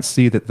they can't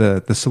see that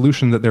the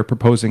solution that they're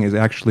proposing is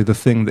actually the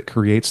thing that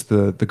creates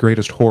the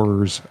greatest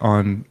horrors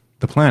on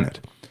the planet.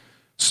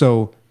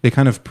 So they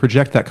kind of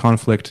project that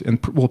conflict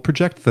and will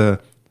project the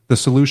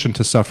solution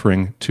to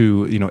suffering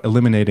to,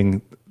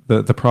 eliminating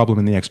the problem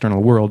in the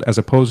external world, as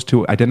opposed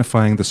to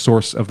identifying the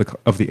source of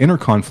the inner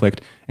conflict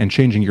and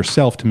changing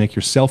yourself to make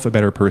yourself a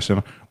better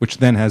person, which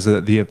then has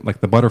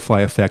the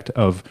butterfly effect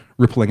of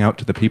rippling out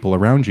to the people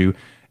around you,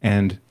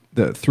 and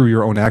through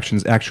your own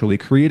actions actually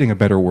creating a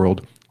better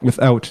world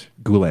without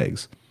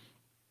gulags.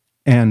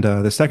 And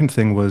the second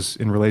thing was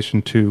in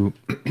relation to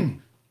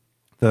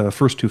the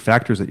first two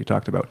factors that you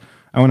talked about.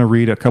 I want to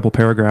read a couple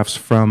paragraphs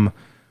from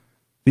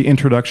the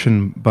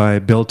introduction by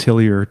Bill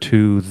Tillier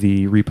to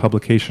the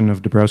republication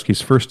of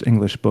Dabrowski's first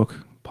English book,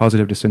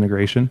 Positive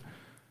Disintegration.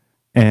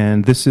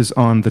 And this is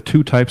on the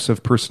two types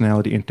of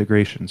personality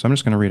integration. So I'm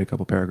just going to read a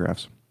couple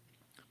paragraphs.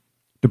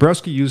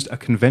 Dabrowski used a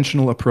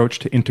conventional approach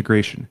to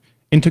integration.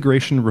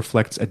 Integration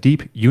reflects a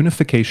deep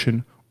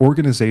unification,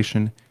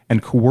 organization,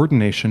 and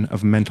coordination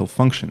of mental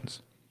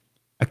functions.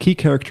 A key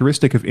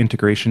characteristic of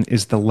integration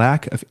is the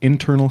lack of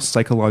internal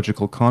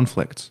psychological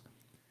conflicts.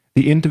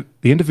 The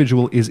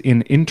individual is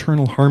in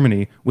internal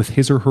harmony with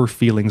his or her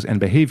feelings and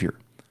behavior,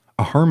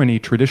 a harmony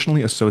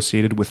traditionally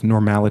associated with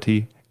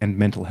normality and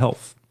mental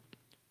health.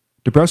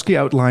 Dabrowski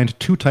outlined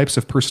two types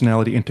of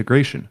personality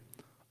integration: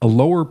 a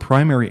lower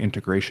primary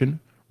integration,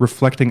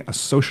 reflecting a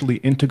socially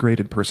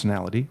integrated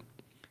personality,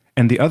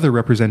 and the other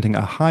representing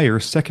a higher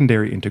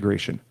secondary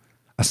integration,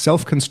 a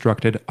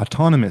self-constructed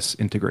autonomous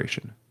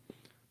integration.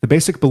 The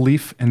basic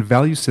belief and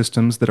value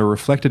systems that are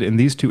reflected in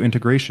these two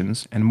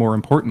integrations, and more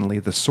importantly,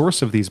 the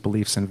source of these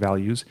beliefs and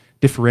values,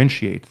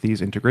 differentiate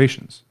these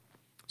integrations.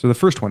 So the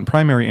first one,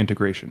 primary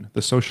integration,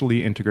 the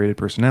socially integrated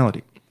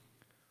personality.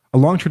 A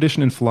long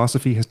tradition in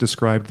philosophy has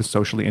described the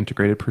socially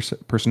integrated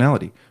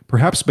personality,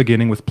 perhaps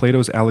beginning with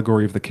Plato's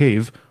allegory of the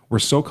cave, where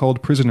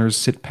so-called prisoners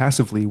sit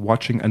passively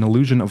watching an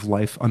illusion of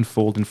life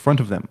unfold in front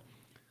of them.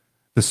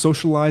 The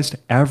socialized,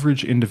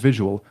 average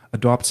individual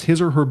adopts his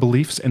or her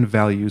beliefs and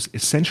values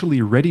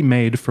essentially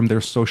ready-made from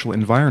their social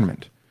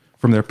environment,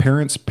 from their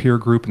parents, peer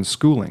group, and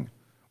schooling,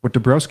 what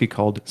Dabrowski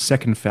called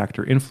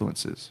second-factor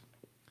influences.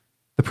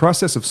 The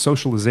process of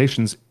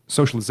socialization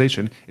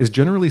is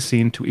generally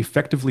seen to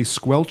effectively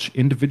squelch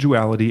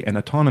individuality and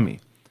autonomy.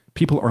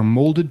 People are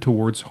molded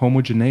towards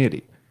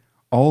homogeneity,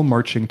 all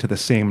marching to the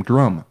same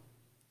drum.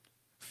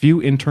 Few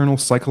internal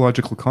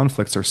psychological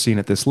conflicts are seen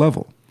at this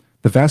level.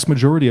 The vast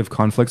majority of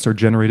conflicts are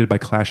generated by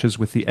clashes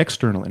with the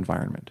external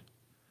environment.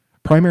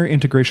 Primary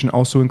integration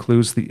also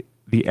includes the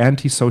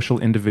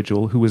antisocial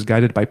individual who is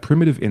guided by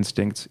primitive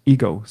instincts,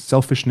 ego,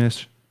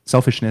 selfishness,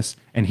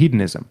 and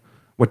hedonism,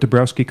 what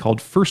Dabrowski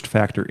called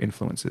first-factor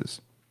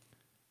influences.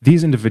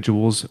 These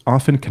individuals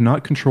often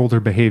cannot control their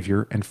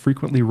behavior and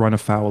frequently run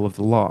afoul of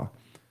the law,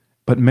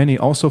 but many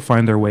also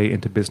find their way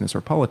into business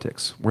or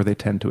politics, where they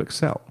tend to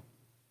excel.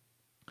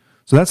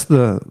 So that's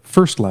the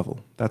first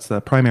level. That's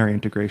the primary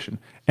integration.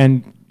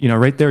 And,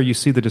 right there you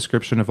see the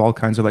description of all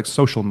kinds of like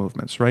social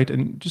movements, right?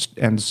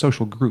 And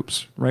social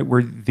groups, right?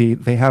 Where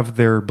they have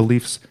their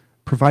beliefs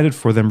provided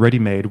for them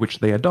ready-made, which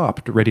they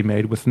adopt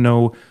ready-made with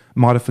no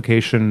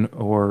modification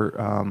or,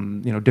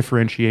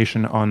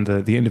 differentiation on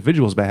the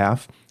individual's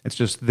behalf. It's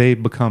just they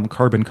become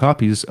carbon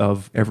copies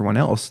of everyone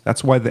else.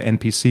 That's why the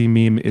NPC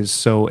meme is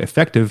so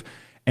effective,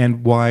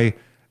 and why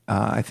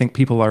I think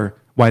people are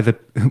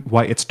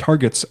why its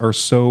targets are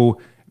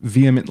so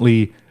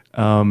vehemently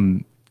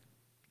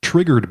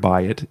triggered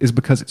by it is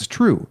because it's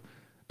true.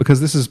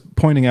 Because this is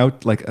pointing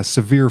out like a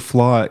severe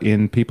flaw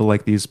in people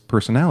like these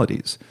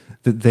personalities,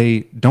 that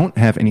they don't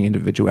have any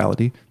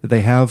individuality, that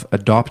they have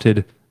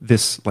adopted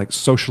this like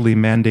socially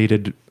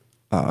mandated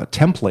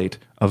template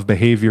of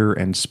behavior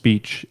and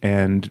speech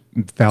and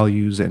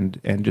values and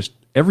just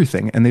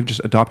everything, and they've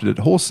just adopted it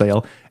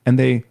wholesale, and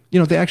they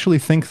actually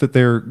think that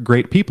they're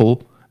great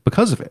people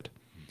because of it.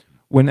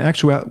 When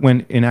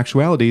in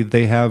actuality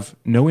they have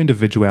no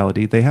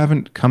individuality, they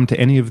haven't come to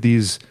any of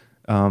these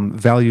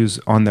values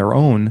on their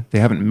own. They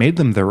haven't made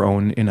them their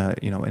own in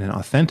an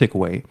authentic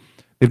way.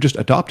 They've just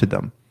adopted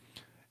them.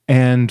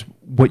 And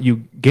what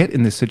you get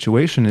in this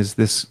situation is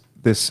this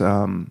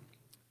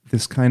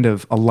this kind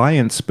of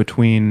alliance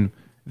between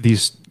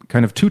these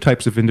kind of two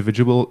types of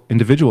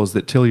individuals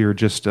that Tillier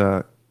just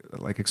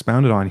like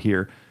expounded on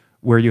here,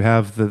 where you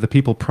have the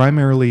people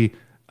primarily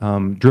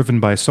driven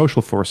by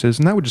social forces,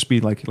 and that would just be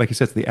like you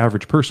said, the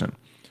average person.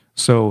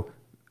 So,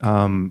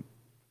 probably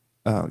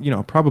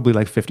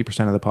like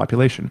 50% of the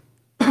population,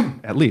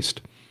 at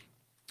least,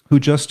 who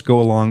just go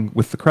along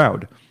with the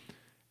crowd.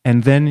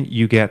 And then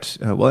you get,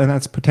 and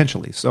that's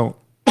potentially. So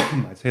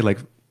I'd say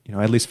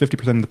at least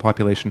 50% of the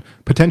population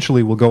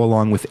potentially will go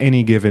along with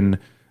any given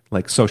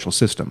like social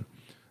system.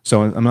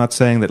 So I'm not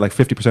saying that like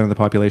 50% of the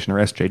population are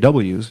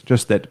SJWs,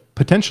 just that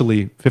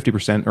potentially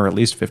 50% or at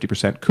least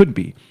 50% could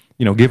be,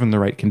 given the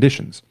right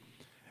conditions.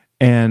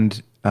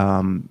 And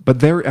but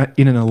they're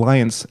in an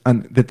alliance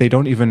that they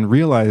don't even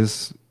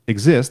realize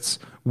exists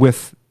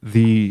with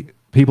the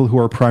people who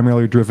are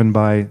primarily driven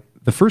by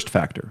the first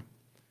factor.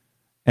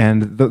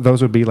 And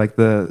those would be like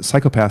the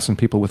psychopaths and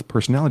people with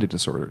personality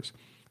disorders.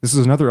 This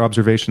is another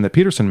observation that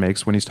Peterson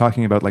makes when he's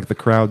talking about like the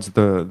crowds,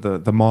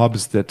 the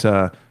mobs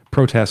that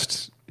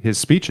protest his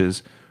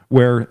speeches,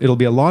 where it'll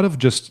be a lot of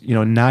just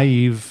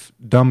naive,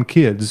 dumb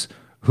kids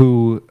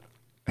who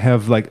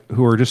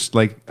are just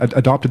like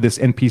adopted this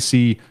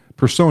NPC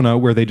persona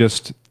where they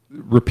just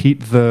repeat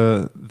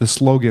the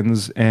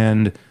slogans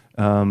and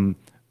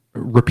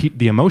repeat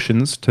the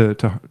emotions to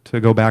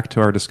go back to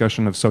our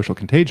discussion of social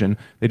contagion.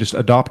 They just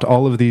adopt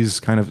all of these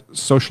kind of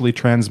socially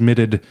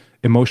transmitted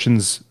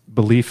emotions,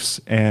 beliefs,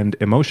 and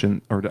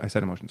emotions,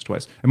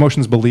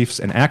 beliefs,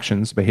 and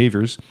actions,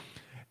 behaviors.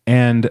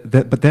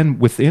 But then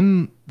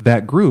within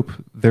that group,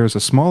 there's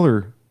a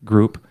smaller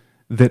group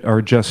that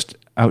are just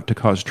out to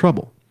cause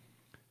trouble.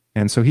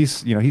 And so he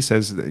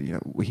says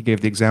that, he gave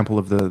the example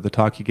of the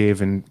talk he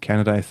gave in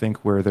Canada, I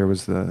think, where there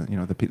was the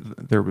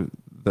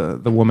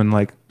woman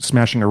like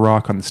smashing a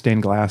rock on the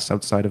stained glass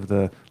outside of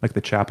the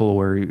chapel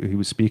where he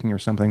was speaking or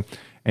something.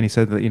 And he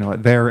said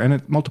that there and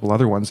at multiple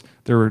other ones,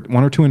 there were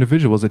one or two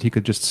individuals that he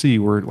could just see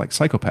were like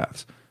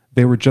psychopaths.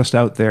 They were just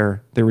out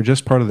there. They were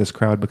just part of this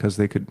crowd because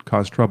they could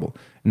cause trouble.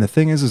 And the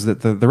thing is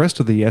that the rest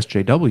of the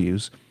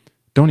SJWs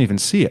don't even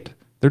see it.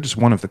 They're just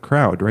one of the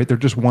crowd, right? They're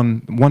just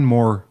one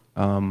more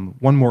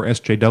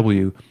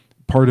SJW,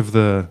 part of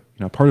the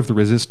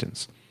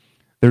resistance.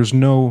 There's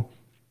no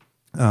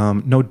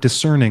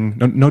discerning,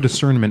 no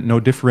discernment, no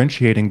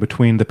differentiating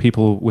between the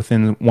people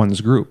within one's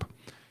group,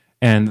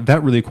 and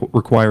that really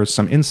requires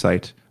some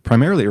insight.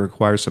 Primarily, it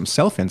requires some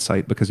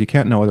self-insight because you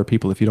can't know other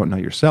people if you don't know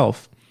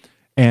yourself.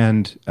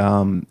 And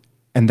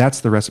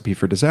that's the recipe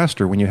for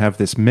disaster when you have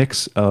this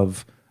mix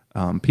of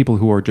people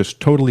who are just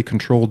totally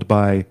controlled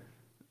by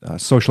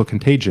social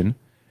contagion,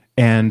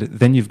 and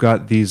then you've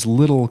got these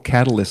little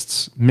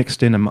catalysts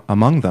mixed in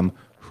among them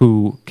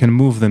who can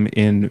move them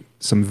in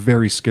some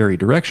very scary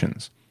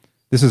directions.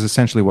 This is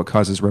essentially what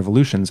causes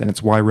revolutions, and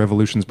it's why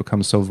revolutions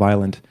become so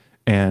violent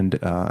and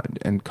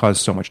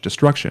cause so much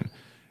destruction.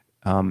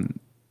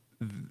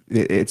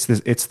 It's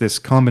this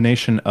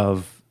combination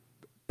of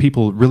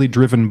people really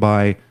driven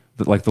by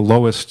the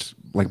lowest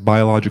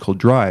biological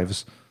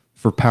drives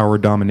for power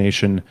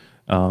domination,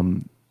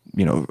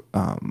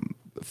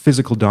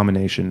 physical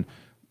domination,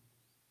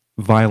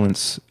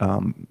 violence,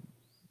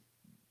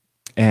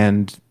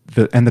 and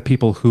the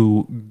people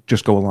who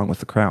just go along with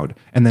the crowd,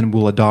 and then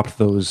will adopt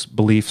those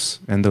beliefs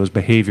and those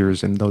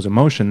behaviors and those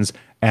emotions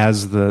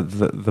as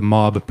the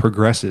mob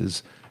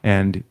progresses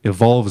and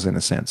evolves in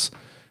a sense,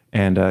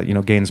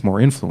 and gains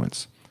more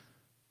influence.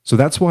 So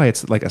that's why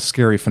it's like a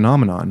scary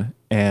phenomenon.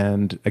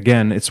 And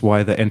again, it's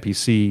why the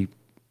NPC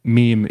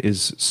meme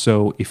is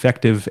so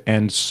effective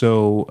and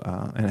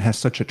and it has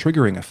such a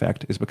triggering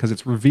effect, is because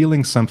it's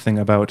revealing something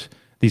about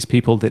these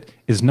people that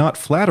is not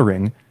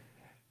flattering,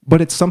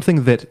 but it's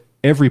something that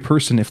every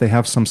person, if they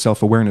have some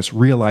self-awareness,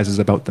 realizes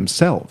about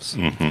themselves.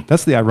 Mm-hmm.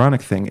 That's the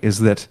ironic thing, is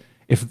that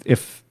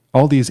if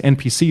all these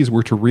NPCs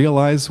were to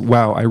realize,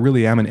 wow, I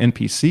really am an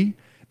NPC,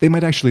 they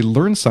might actually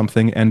learn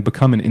something and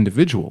become an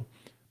individual.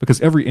 Because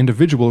every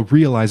individual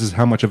realizes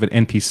how much of an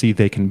NPC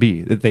they can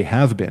be, that they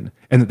have been,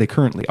 and that they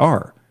currently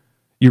are.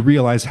 You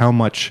realize how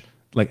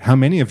how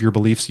many of your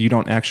beliefs you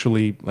don't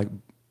actually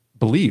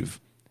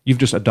believe. You've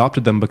just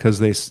adopted them because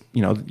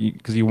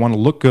because you want to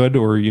look good,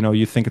 or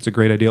you think it's a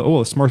great idea. Oh,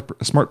 a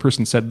smart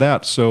person said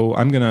that, so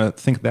I'm going to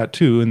think that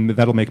too, and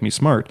that'll make me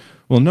smart.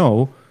 Well,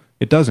 no,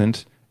 it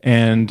doesn't.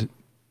 And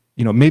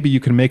maybe you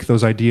can make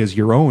those ideas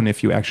your own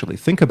if you actually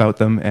think about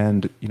them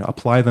and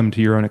apply them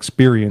to your own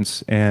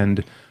experience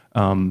and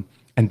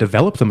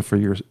develop them for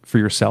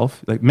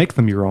yourself. Like, make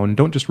them your own.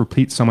 Don't just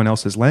repeat someone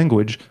else's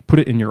language. Put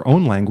it in your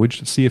own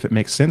language. See if it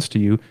makes sense to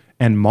you,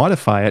 and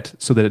modify it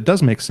so that it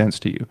does make sense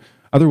to you.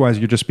 Otherwise,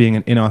 you're just being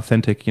an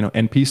inauthentic,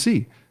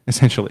 NPC,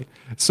 essentially.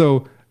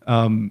 So,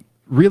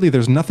 really,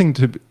 there's nothing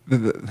to...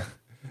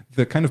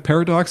 The kind of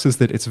paradox is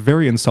that it's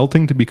very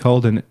insulting to be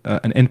called an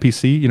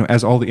NPC,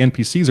 as all the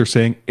NPCs are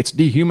saying. It's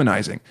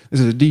dehumanizing. This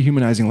is a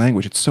dehumanizing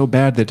language. It's so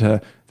bad that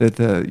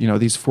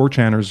these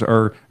 4chaners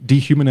are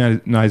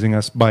dehumanizing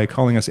us by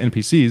calling us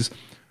NPCs,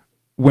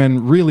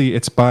 when really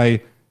it's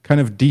by kind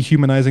of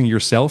dehumanizing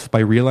yourself by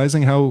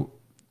realizing how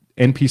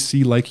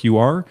NPC like you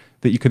are,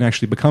 that you can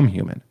actually become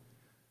human.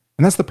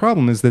 And that's the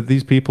problem, is that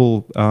these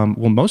people,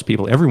 most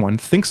people, everyone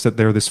thinks that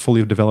they're this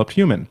fully developed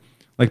human.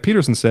 Like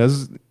Peterson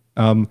says,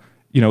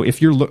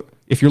 if you're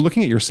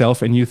looking at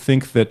yourself and you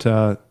think that,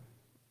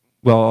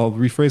 I'll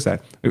rephrase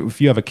that.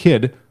 If you have a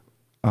kid,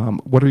 are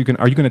you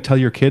going to tell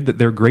your kid that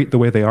they're great the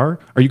way they are?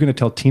 Are you going to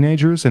tell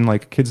teenagers and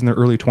like kids in their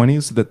early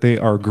 20s that they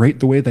are great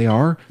the way they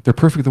are? They're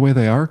perfect the way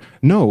they are?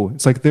 No,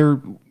 it's like they're,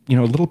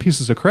 little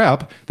pieces of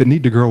crap that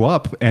need to grow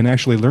up and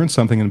actually learn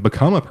something and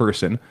become a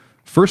person.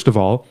 First of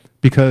all,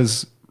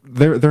 because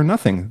they're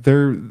nothing.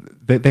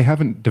 They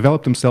haven't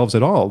developed themselves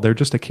at all. They're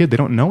just a kid. They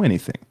don't know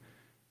anything.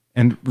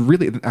 And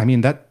really, I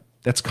mean,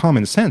 that's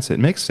common sense. It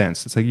makes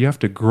sense. It's like you have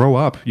to grow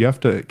up. You have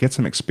to get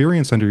some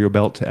experience under your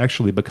belt to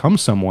actually become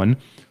someone.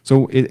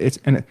 So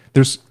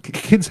there's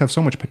kids have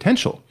so much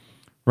potential,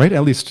 right?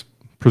 At least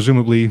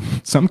presumably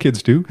some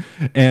kids do.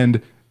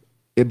 And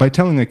by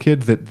telling a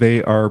kid that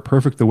they are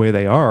perfect the way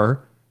they are,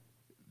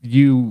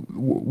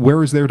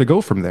 where is there to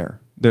go from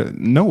there?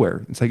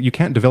 Nowhere. It's like you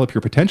can't develop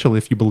your potential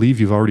if you believe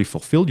you've already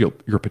fulfilled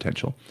your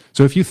potential.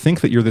 So if you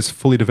think that you're this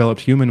fully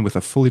developed human with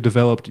a fully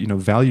developed,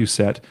 value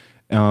set,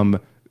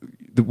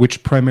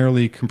 which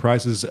primarily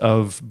comprises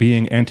of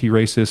being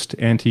anti-racist,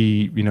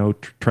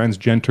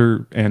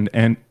 transgender, and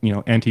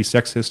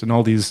anti-sexist, and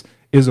all these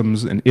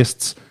isms and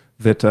ists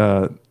that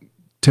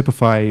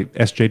typify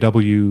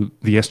SJW,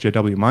 the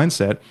SJW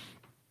mindset.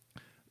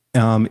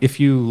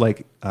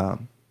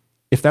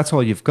 If that's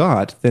all you've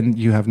got, then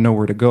you have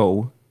nowhere to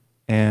go,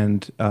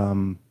 and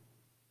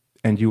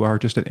you are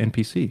just an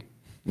NPC,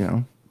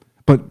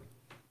 But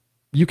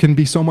you can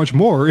be so much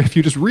more if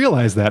you just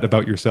realize that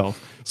about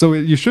yourself. So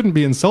you shouldn't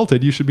be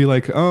insulted. You should be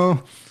like,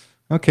 oh,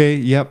 okay,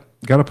 yep,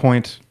 got a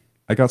point.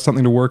 I got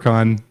something to work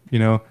on.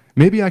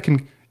 Maybe I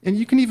can, and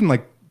you can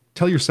even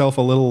tell yourself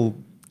a little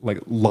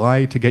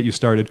lie to get you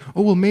started.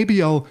 Oh, well,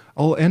 maybe I'll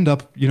end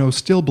up,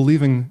 still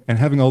believing and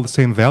having all the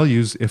same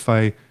values if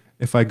I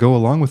go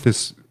along with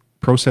this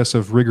process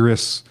of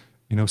rigorous,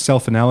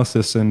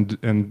 self-analysis and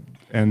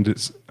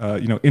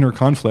inner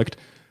conflict.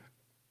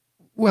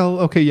 Well,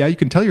 okay, yeah, you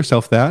can tell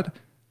yourself that,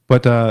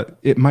 but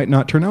it might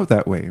not turn out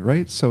that way,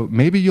 right? So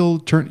maybe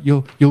you'll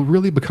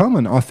really become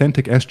an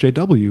authentic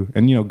SJW,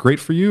 and great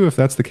for you if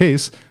that's the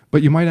case.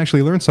 But you might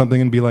actually learn something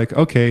and be like,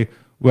 okay,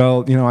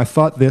 well, I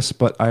thought this,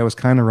 but I was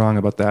kind of wrong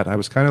about that. I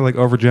was kind of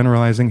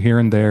overgeneralizing here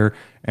and there,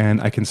 and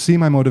I can see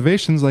my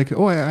motivations. I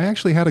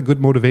actually had a good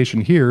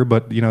motivation here,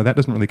 but that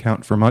doesn't really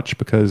count for much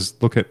because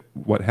look at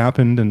what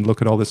happened and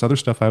look at all this other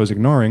stuff I was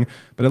ignoring.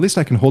 But at least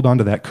I can hold on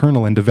to that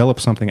kernel and develop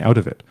something out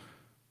of it.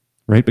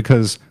 Right?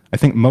 Because I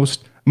think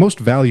most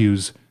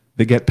values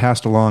that get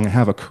passed along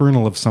have a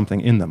kernel of something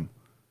in them.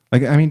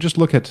 Just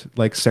look at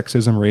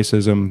sexism,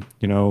 racism,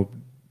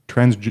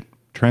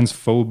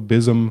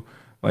 transphobism,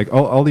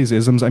 all these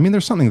isms.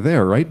 There's something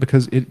there, right?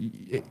 Because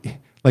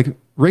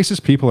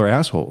racist people are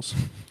assholes.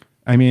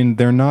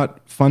 They're not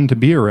fun to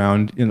be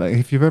around.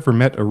 If you've ever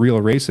met a real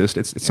racist,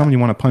 it's someone you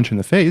want to punch in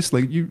the face.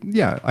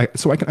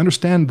 So I can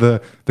understand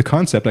the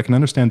concept. I can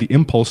understand the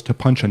impulse to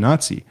punch a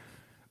Nazi,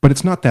 but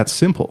it's not that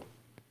simple.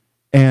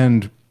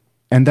 And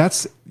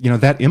that's,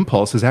 that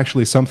impulse is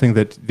actually something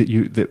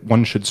that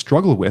one should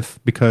struggle with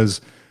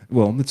because,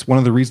 well, it's one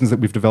of the reasons that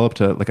we've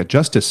developed a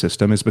justice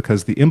system is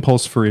because the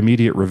impulse for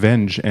immediate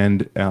revenge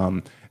and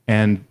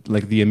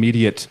the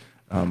immediate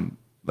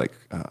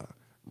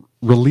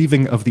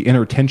relieving of the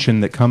inner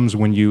tension that comes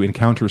when you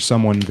encounter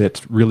someone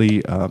that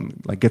really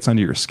gets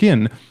under your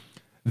skin,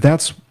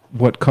 that's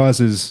what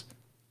causes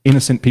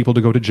innocent people to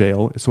go to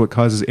jail. It's what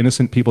causes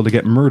innocent people to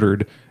get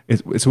murdered.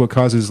 It's what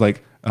causes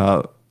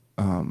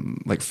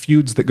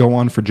feuds that go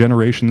on for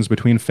generations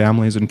between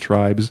families and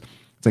tribes.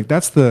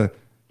 It's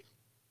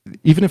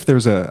even if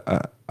there's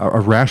a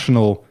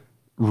rational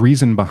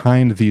reason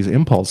behind these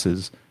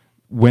impulses,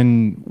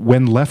 when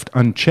left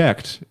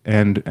unchecked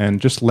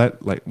and just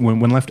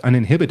when left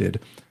uninhibited,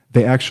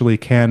 they actually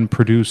can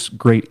produce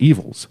great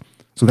evils.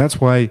 So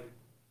that's why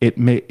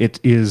it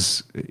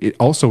is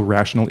also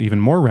rational, even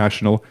more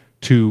rational,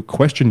 to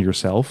question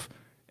yourself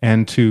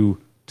and to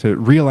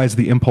realize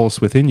the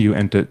impulse within you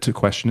and to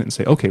question it and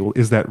say, okay, well,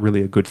 is that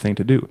really a good thing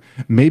to do?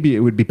 Maybe it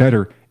would be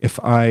better if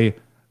I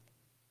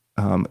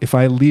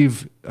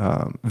leave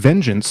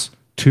vengeance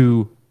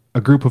to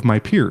a group of my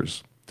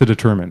peers to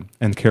determine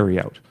and carry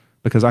out,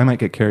 because I might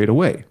get carried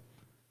away.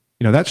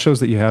 That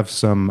shows that you have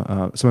some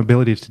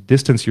ability to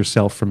distance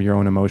yourself from your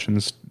own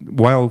emotions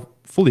while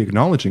fully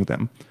acknowledging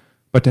them,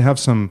 but to have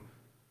some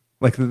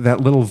that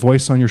little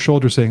voice on your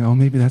shoulder saying, oh,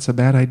 maybe that's a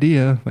bad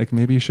idea.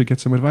 Maybe you should get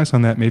some advice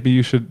on that. Maybe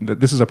you should,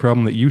 this is a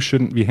problem that you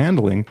shouldn't be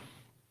handling.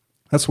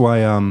 That's why,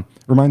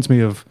 reminds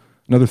me of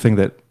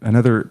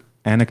another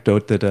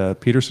anecdote that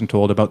Peterson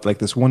told about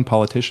this one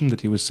politician that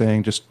he was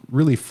saying just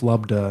really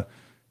flubbed,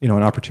 an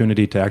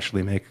opportunity to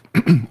actually make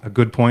a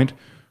good point,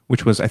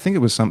 which was, I think it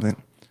was something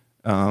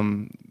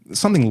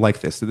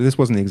like this. This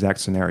wasn't the exact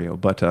scenario,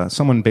 but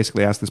someone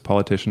basically asked this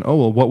politician, "Oh,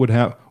 well, what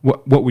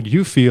would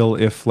you feel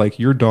if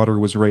your daughter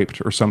was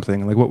raped or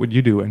something? What would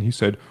you do?" And he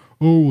said,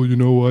 oh,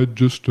 well, I'd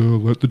just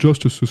let the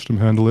justice system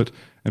handle it.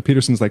 And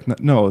Peterson's like,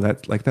 no,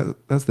 that's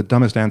the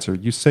dumbest answer.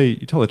 You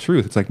tell the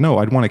truth. It's like, no,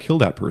 I'd want to kill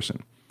that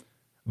person.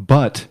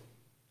 But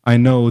I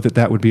know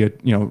that would be a,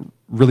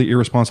 really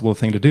irresponsible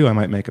thing to do. I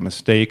might make a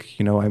mistake.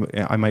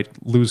 I might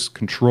lose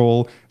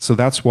control. So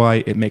that's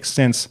why it makes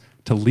sense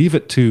to leave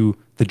it to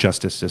the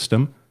justice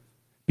system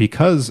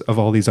because of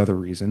all these other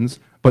reasons.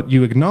 But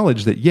you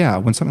acknowledge that, yeah,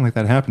 when something like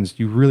that happens,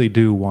 you really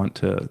do want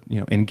to,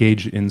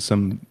 engage in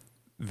some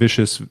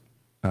vicious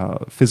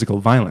physical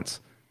violence.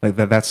 Like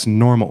that's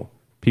normal.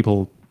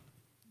 People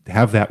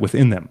have that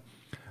within them.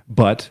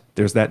 But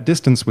there's that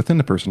distance within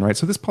the person, right?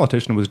 So this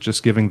politician was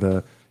just giving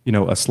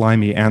a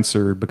slimy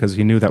answer because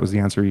he knew that was the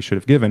answer he should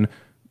have given,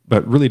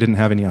 but really didn't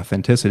have any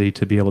authenticity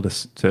to be able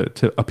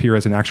to appear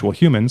as an actual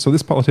human. So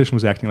this politician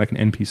was acting like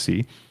an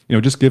NPC,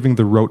 just giving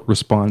the rote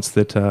response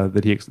that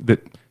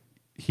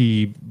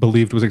he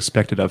believed was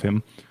expected of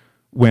him,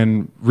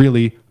 when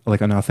really,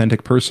 like, an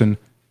authentic person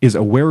is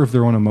aware of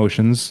their own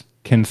emotions,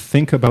 can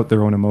think about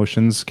their own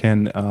emotions,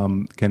 can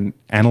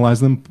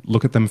analyze them,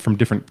 look at them from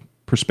different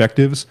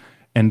perspectives,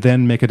 and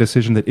then make a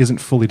decision that isn't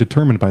fully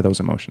determined by those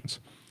emotions.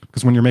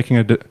 Because when you're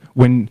making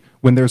when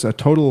there's a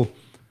total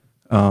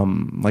how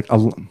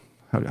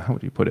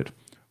would you put it?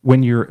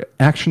 When your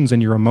actions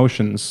and your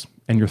emotions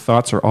and your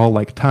thoughts are all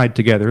like tied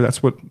together,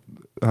 that's what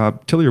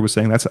Tillier was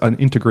saying. That's an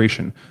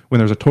integration. When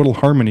there's a total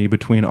harmony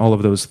between all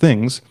of those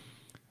things,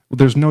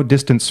 there's no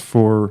distance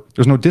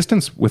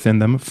within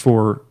them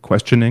for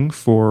questioning,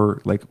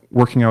 for like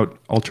working out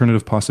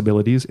alternative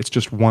possibilities. It's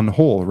just one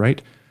whole,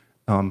 right?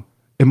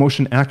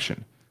 Emotion,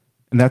 action,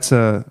 and that's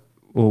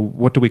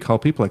what do we call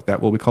people like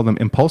that? Well, we call them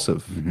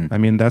impulsive. Mm-hmm. I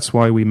mean, that's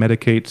why we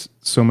medicate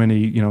so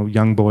many,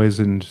 young boys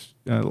and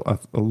a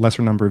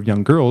lesser number of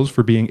young girls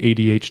for being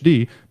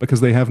ADHD,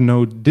 because they have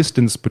no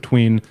distance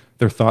between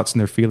their thoughts and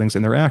their feelings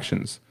and their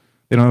actions.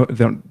 They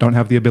don't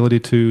have the ability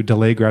to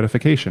delay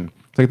gratification.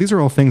 It's like these are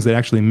all things that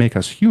actually make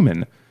us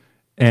human,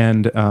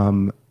 and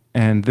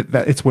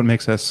that it's what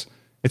makes us.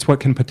 It's what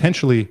can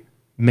potentially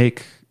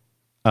make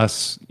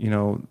us,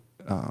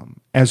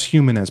 as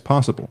human as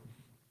possible.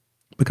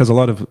 Because a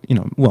lot of,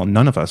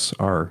 none of us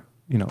are,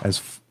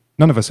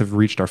 none of us have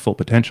reached our full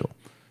potential.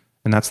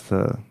 And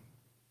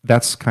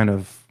that's kind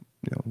of,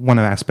 one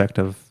aspect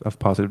of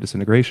positive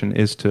disintegration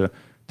is to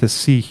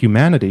see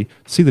humanity,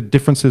 see the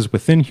differences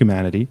within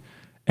humanity,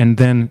 and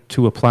then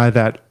to apply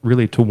that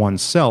really to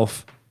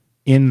oneself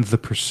in the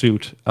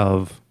pursuit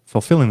of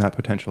fulfilling that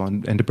potential.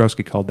 And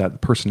Dabrowski called that the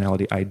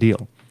personality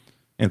ideal.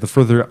 And the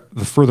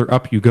further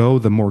up you go,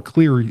 the more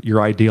clear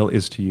your ideal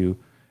is to you,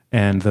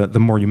 and the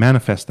more you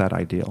manifest that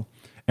ideal.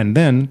 And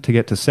then to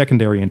get to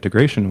secondary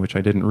integration, which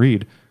I didn't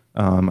read,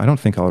 I don't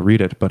think I'll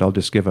read it, but I'll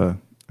just give a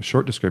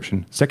short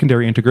description.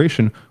 Secondary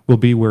integration will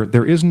be where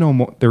there is no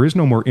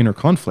more inner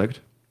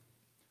conflict,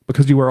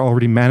 because you are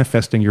already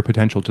manifesting your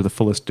potential to the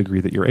fullest degree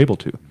that you're able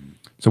to.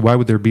 So why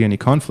would there be any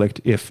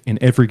conflict if in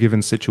every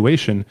given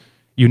situation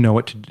you know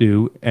what to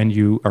do and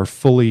you are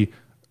fully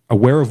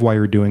aware of why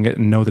you're doing it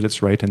and know that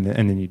it's right, and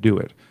then you do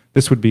it?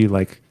 This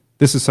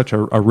is such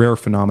a rare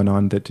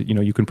phenomenon that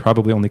you can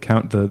probably only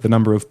count the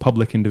number of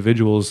public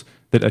individuals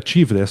that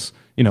achieve this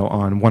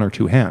on one or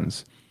two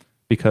hands,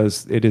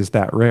 because it is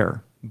that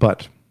rare.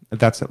 But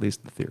that's at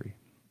least the theory.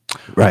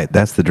 Right,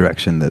 that's the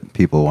direction that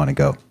people want to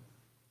go.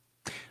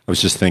 I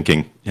was just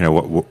thinking,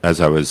 as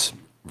I was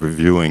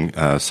reviewing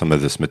some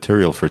of this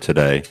material for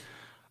today,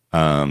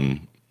 I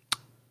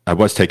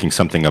was taking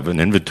something of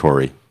an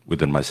inventory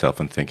within myself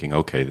and thinking,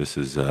 okay, this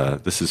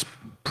is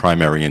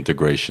primary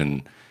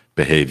integration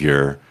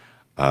behavior.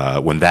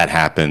 When that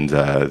happened,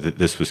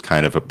 this was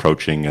kind of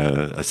approaching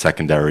a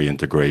secondary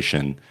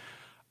integration,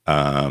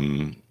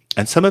 and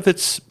some of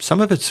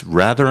it's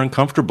rather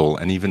uncomfortable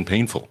and even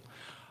painful.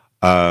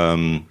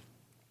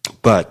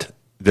 But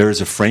there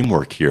is a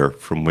framework here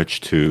from which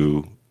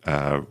to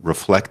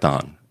reflect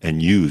on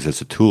and use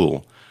as a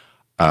tool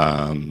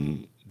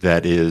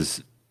that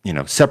is,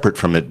 separate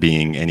from it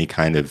being any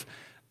kind of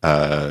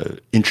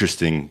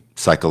interesting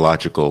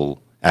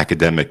psychological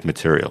academic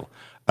material.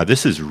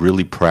 This is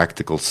really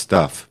practical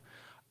stuff,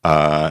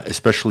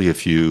 especially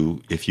if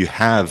you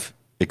have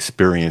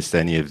experienced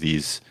any of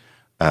these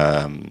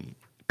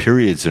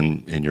periods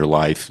in your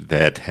life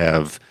that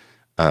have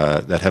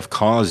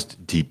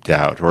caused deep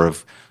doubt, or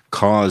have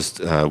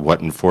caused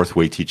what in fourth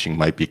way teaching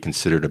might be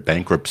considered a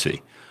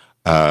bankruptcy,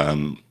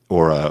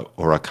 or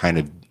a kind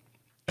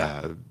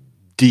of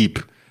deep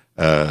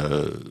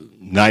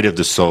night of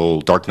the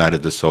soul, dark night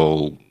of the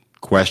soul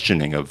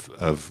questioning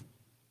of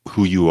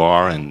who you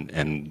are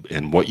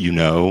and what you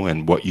know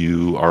and what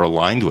you are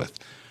aligned with.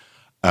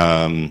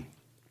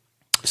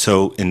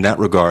 So in that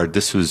regard,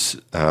 this is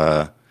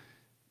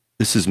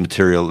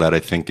material that I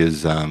think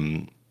is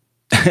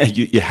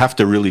you have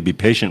to really be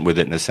patient with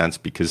it in a sense,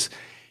 because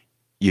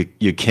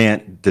you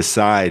can't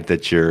decide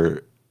that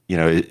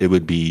it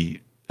would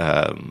be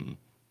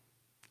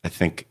I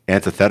think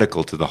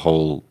antithetical to the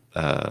whole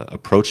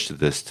approach to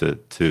this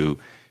to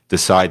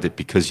decide that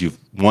because you've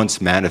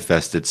once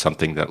manifested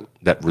something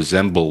that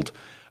resembled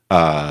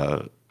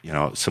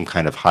some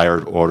kind of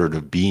higher order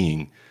of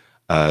being,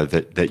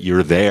 that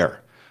you're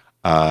there.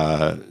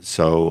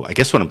 So I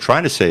guess what I'm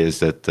trying to say is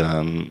that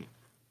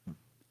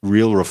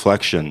real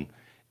reflection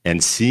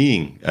and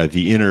seeing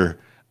the inner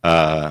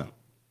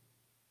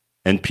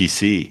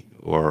NPC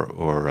or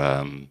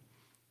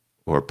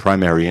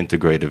primary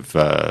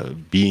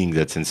integrative being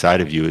that's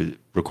inside of you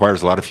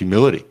requires a lot of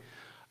humility.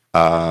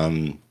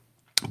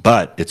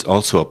 But it's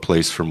also a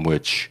place from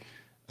which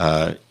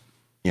you're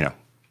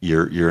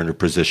in a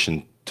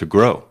position to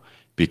grow.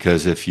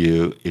 Because if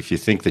you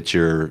think that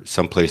you're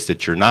someplace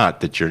that you're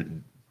not,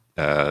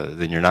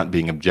 then you're not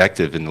being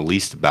objective in the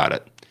least about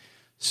it.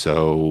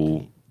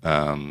 So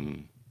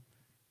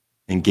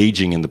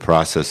engaging in the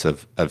process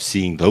of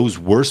seeing those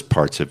worst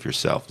parts of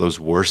yourself, those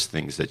worst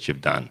things that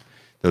you've done,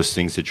 those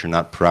things that you're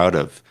not proud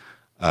of,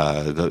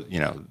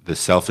 the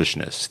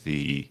selfishness,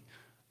 the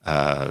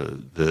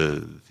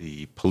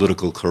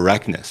political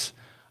correctness,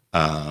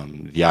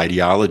 the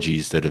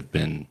ideologies that have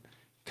been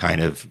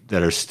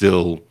that are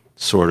still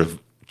sort of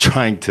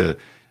trying to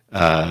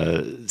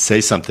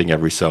say something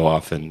every so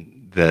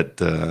often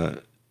that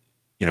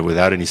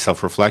without any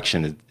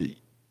self-reflection,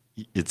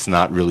 it's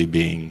not really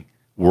being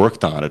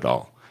worked on at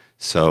all.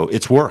 So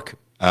it's work,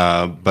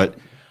 but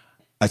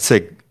I'd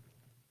say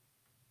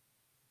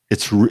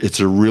it's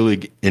a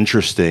really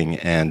interesting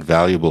and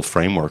valuable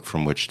framework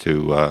from which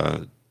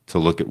to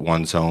look at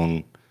one's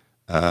own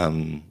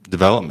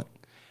development.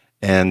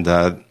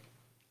 And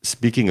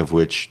speaking of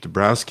which,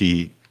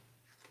 Dabrowski,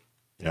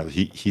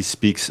 he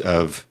speaks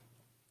of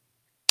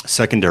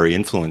secondary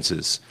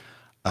influences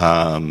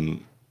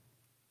in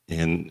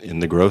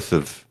the growth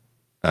of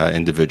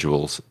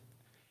individuals,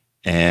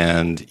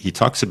 and he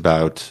talks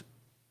about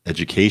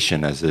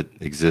education as it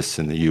exists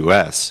in the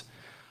U.S.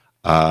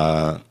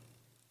 So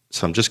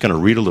I'm just going to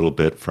read a little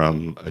bit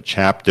from a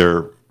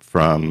chapter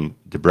from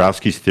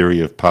Dabrowski's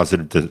Theory of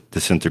Positive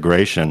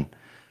Disintegration,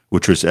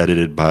 which was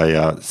edited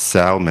by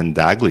Sal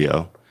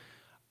Mendaglio.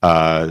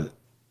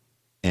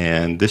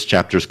 And this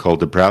chapter is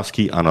called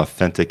Dabrowski on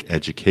Authentic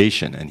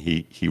Education. And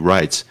he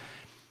writes,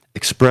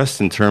 expressed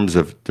in terms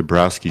of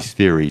Dabrowski's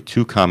theory,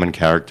 two common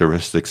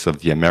characteristics of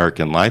the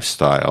American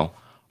lifestyle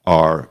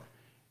are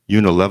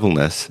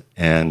unilevelness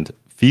and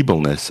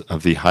feebleness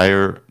of the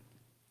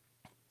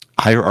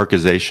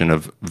hierarchization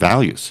of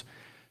values.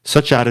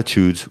 Such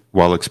attitudes,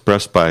 while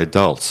expressed by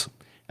adults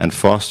and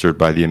fostered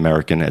by the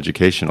American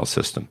educational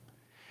system.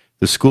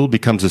 The school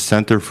becomes a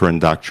center for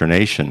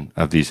indoctrination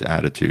of these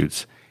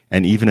attitudes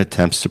and even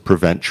attempts to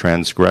prevent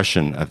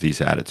transgression of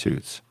these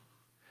attitudes.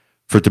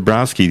 For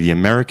Dabrowski, the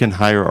American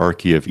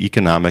hierarchy of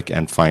economic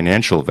and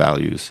financial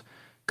values,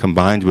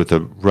 combined with a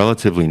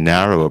relatively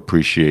narrow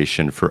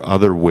appreciation for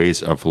other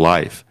ways of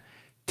life,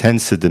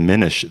 tends to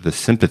diminish the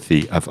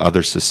sympathy of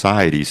other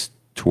societies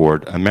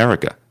toward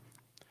America.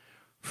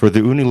 For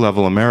the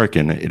unilevel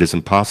American, it is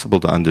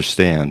impossible to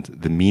understand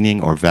the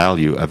meaning or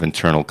value of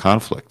internal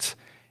conflicts,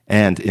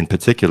 and in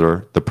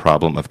particular, the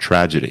problem of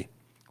tragedy,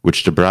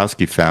 which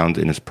Dabrowski found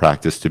in his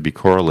practice to be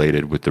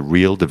correlated with the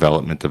real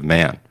development of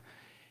man,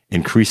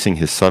 increasing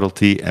his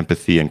subtlety,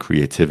 empathy, and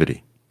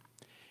creativity.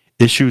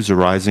 Issues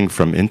arising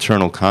from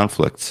internal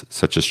conflicts,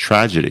 such as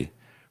tragedy,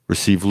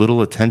 receive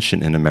little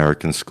attention in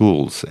American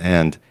schools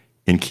and,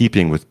 in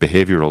keeping with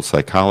behavioral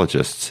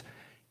psychologists,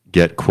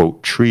 get,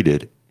 quote,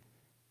 treated,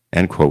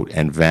 end quote,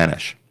 and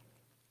vanish.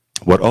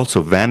 What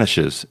also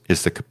vanishes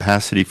is the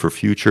capacity for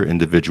future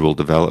individual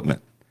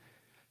development.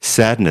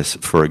 Sadness,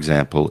 for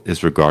example,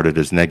 is regarded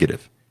as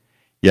negative.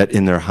 Yet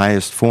in their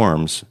highest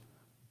forms,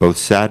 both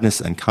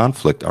sadness and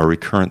conflict are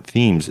recurrent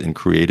themes in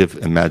creative,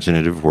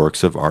 imaginative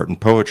works of art and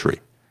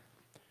poetry.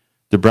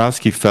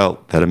 Dabrowski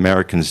felt that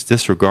Americans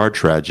disregard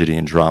tragedy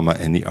and drama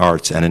in the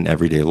arts and in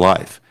everyday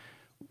life,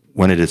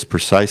 when it is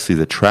precisely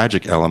the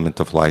tragic element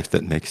of life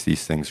that makes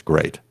these things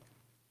great.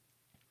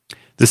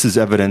 This is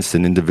evidenced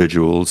in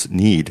individuals'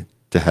 need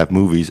to have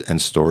movies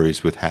and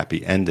stories with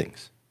happy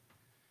endings.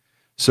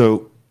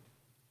 So,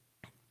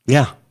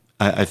 yeah,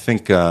 I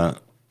think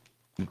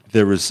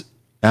there is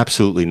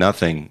absolutely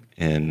nothing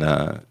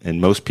in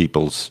most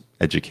people's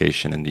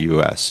education in the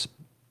U.S.,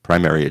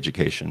 primary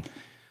education,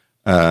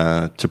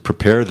 to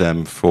prepare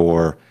them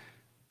for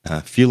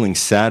feeling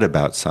sad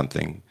about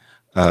something,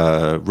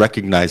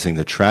 recognizing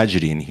the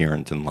tragedy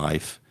inherent in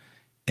life,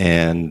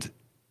 and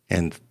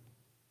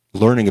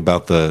learning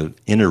about the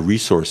inner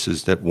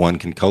resources that one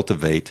can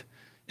cultivate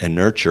and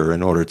nurture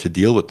in order to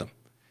deal with them.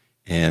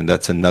 And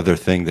that's another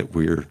thing that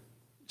we're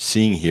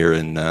seeing here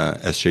in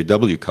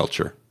SJW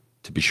culture,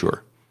 to be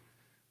sure.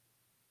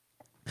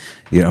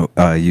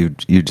 You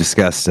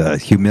discussed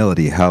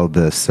humility, how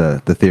this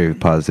the theory of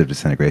positive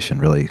disintegration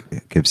really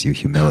gives you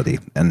humility,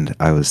 and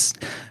I was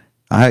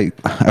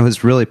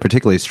really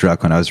particularly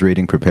struck when I was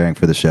preparing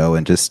for the show,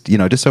 and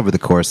just over the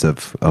course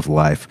of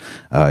life,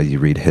 you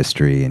read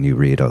history and you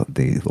read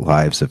the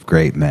lives of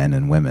great men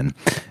and women,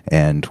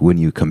 and when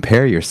you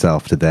compare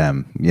yourself to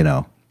them,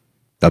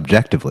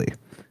 objectively,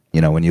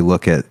 When you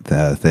look at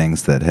the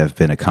things that have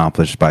been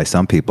accomplished by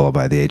some people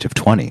by the age of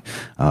 20,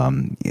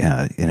 and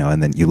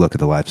then you look at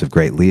the lives of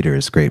great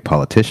leaders, great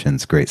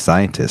politicians, great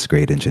scientists,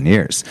 great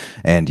engineers,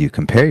 and you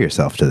compare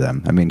yourself to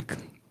them. I mean,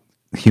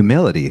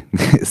 humility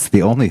is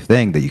the only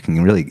thing that you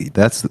can really,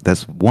 that's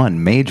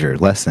one major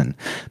lesson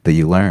that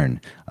you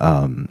learn,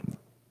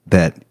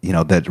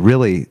 that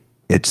really,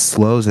 it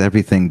slows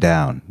everything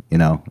down.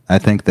 I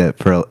think that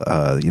for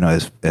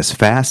as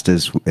fast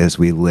as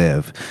we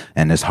live,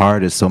 and as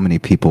hard as so many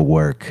people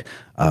work,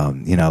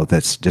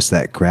 that's just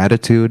that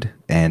gratitude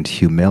and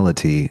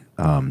humility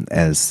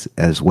as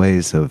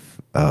ways of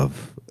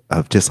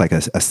just like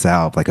a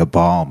salve, like a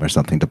balm or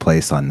something to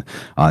place on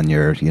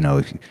your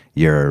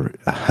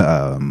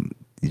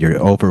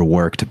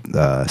overworked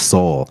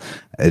soul.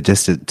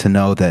 Just to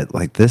know that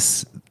like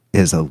this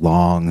is a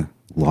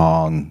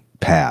long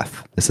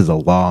path. This is a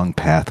long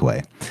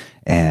pathway.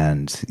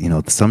 And,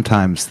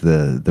 sometimes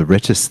the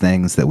richest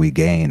things that we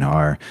gain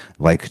are,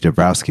 like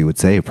Dabrowski would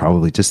say,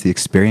 probably just the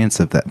experience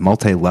of that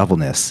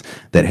multi-levelness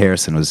that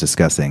Harrison was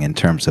discussing in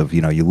terms of,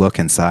 you look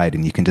inside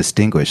and you can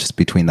distinguish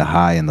between the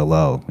high and the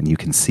low, and you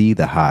can see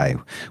the high.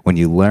 When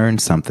you learn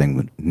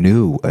something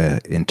new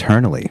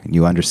internally and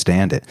you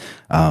understand it,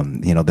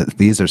 that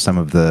these are some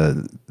of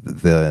the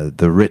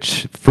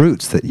rich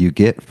fruits that you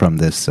get from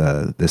this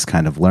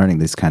kind of learning,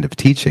 this kind of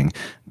teaching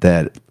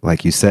that,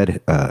 like you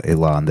said,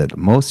 Ilan, that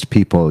most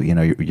people,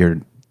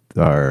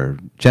 are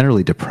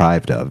generally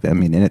deprived of. I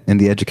mean, in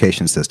the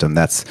education system,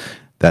 that's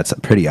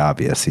pretty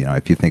obvious.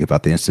 If you think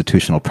about the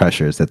institutional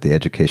pressures that the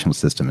educational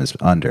system is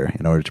under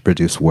in order to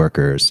produce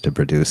workers, to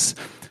produce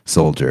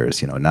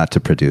soldiers, not to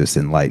produce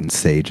enlightened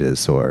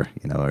sages or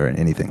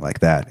anything like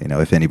that.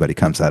 If anybody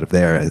comes out of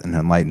there an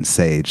enlightened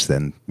sage,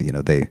 then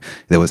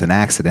there was an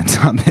accident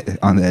on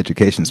the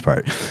education's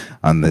part,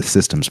 on the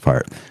system's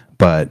part.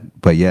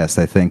 But yes,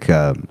 I think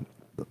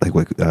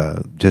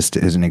just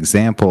as an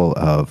example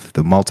of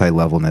the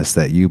multi-levelness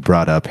that you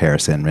brought up,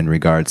 Harrison, in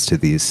regards to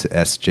these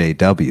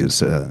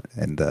SJWs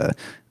and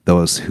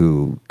those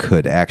who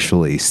could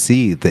actually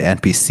see the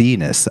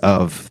NPC-ness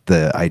of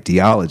the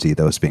ideology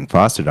that was being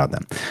fostered on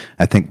them.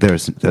 I think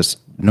there's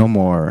no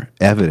more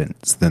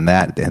evidence than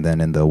that, and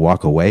then in the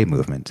walk away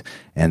movement,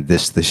 and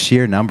the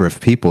sheer number of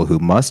people who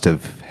must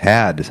have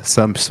had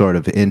some sort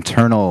of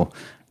internal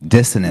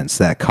dissonance,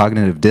 that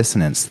cognitive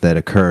dissonance that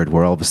occurred,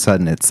 where all of a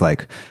sudden it's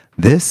like,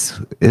 this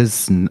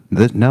isn't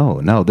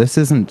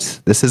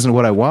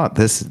what I want.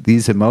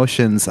 These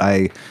emotions,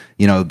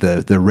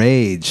 the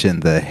rage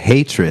and the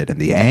hatred and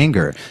the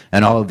anger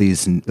and all of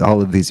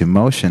these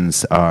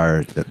emotions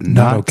are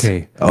not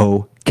okay.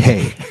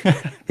 Okay.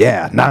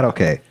 Yeah, not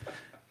okay.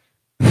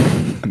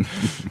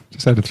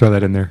 Just had to throw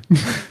that in there.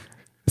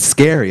 It's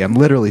scary. I'm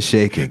literally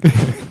shaking.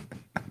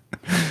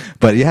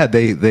 But yeah,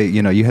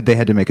 they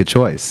had to make a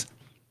choice.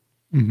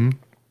 Mm-hmm.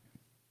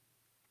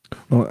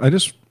 Well,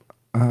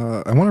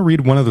 I want to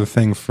read one other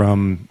thing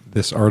from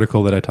this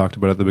article that I talked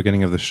about at the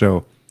beginning of the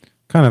show.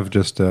 Kind of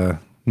just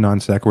a non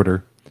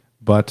sequitur,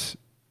 but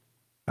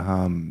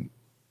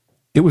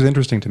it was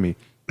interesting to me.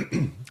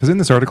 Because in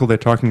this article, they're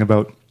talking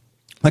about,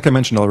 like I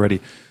mentioned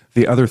already,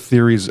 the other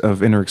theories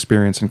of inner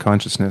experience and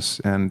consciousness,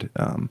 and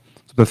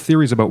the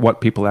theories about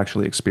what people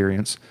actually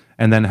experience,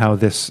 and then how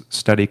this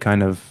study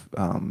kind of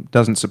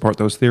doesn't support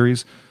those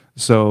theories.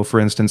 So, for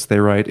instance,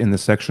 they write in the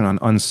section on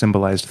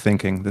unsymbolized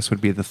thinking, this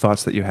would be the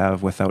thoughts that you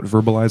have without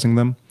verbalizing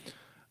them.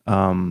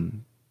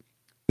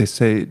 They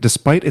say,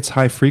 despite its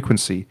high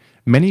frequency,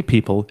 many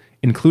people,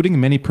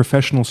 including many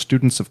professional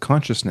students of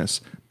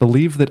consciousness,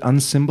 believe that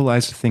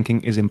unsymbolized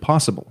thinking is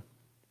impossible.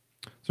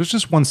 So it's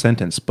just one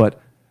sentence, but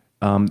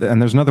and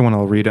there's another one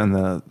I'll read on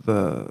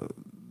the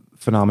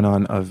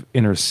phenomenon of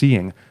inner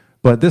seeing.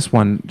 But this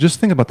one,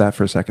 just think about that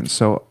for a second.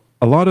 So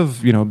a lot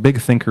of big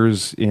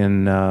thinkers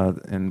in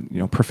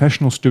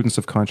professional students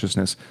of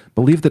consciousness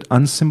believe that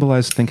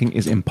unsymbolized thinking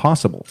is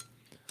impossible.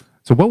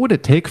 So what would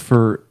it take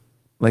for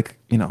a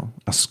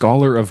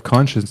scholar of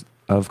consciousness,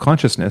 a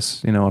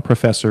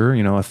professor,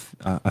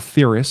 a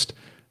theorist,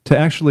 to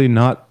actually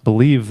not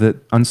believe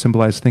that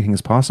unsymbolized thinking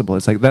is possible?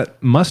 It's like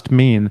that must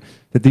mean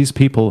that these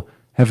people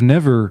have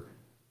never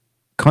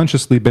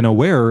consciously been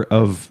aware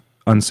of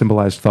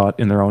unsymbolized thought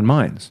in their own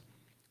minds.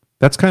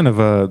 That's kind of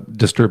a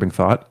disturbing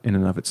thought in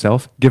and of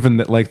itself, given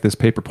that, like this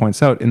paper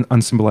points out,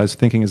 unsymbolized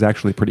thinking is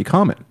actually pretty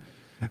common.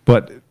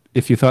 But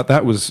if you thought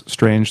that was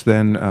strange,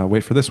 then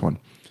wait for this one.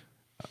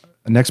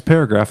 Next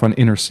paragraph on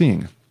inner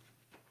seeing.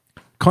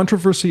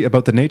 Controversy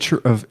about the nature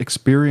of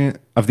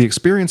the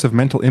experience of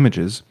mental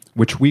images,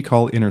 which we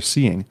call inner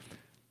seeing,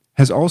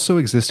 has also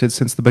existed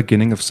since the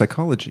beginning of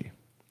psychology.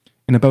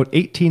 In about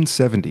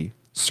 1870,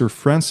 Sir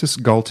Francis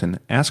Galton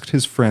asked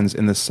his friends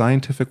in the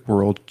scientific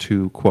world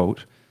to,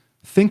 quote,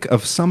 think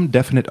of some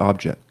definite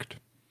object.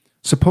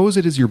 Suppose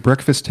it is your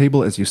breakfast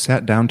table as you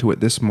sat down to it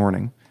this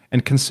morning,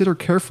 and consider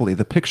carefully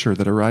the picture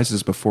that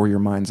arises before your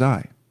mind's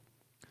eye.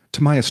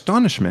 To my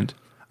astonishment,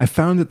 I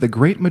found that the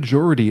great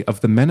majority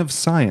of the men of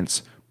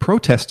science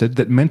protested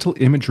that mental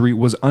imagery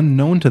was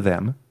unknown to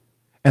them,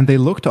 and they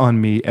looked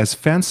on me as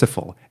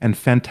fanciful and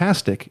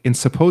fantastic in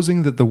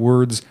supposing that the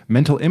words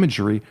mental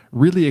imagery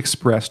really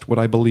expressed what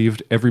I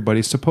believed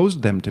everybody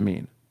supposed them to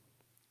mean.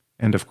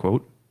 End of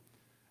quote.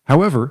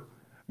 However,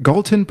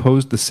 Galton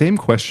posed the same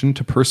question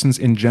to persons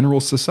in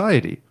general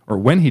society, or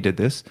when he did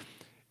this,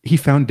 he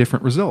found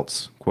different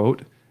results.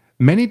 Quote,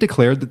 many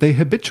declared that they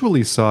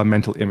habitually saw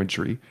mental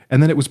imagery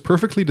and that it was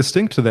perfectly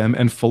distinct to them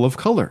and full of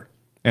color.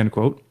 End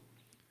quote.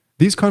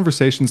 These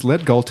conversations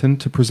led Galton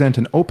to present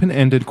an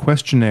open-ended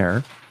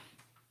questionnaire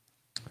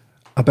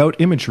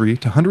about imagery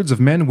to hundreds of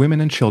men,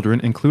 women, and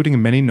children,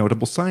 including many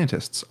notable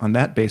scientists. On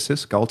that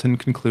basis, Galton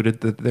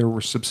concluded that there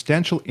were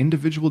substantial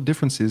individual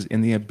differences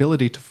in the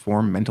ability to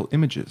form mental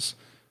images.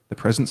 The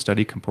present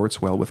study comports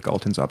well with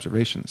Galton's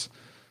observations.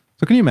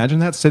 So can you imagine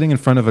that, sitting in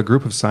front of a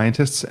group of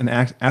scientists and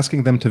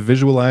asking them to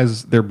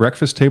visualize their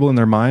breakfast table in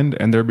their mind,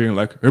 and they're being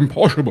like,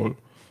 impossible.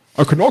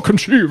 I cannot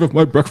conceive of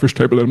my breakfast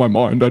table in my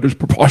mind. That is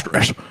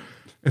preposterous.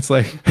 It's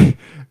like,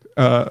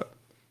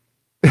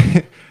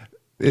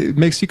 it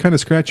makes you kind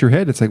of scratch your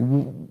head. It's like,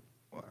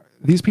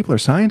 these people are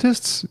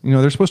scientists? You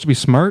know, they're supposed to be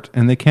smart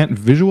and they can't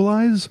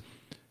visualize?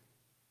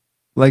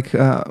 Like,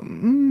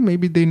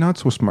 maybe they're not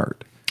so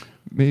smart.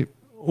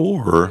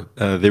 Or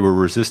they were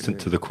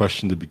resistant to the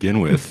question to begin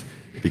with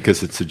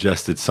because it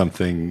suggested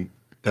something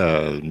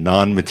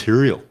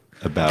non-material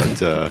about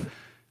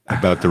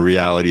the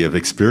reality of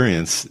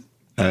experience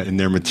in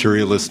their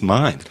materialist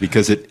mind,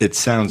 because it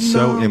sounds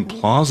so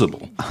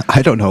implausible.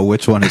 I don't know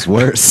which one is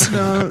worse.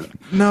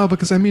 No,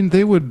 because I mean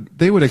they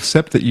would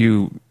accept that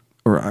you,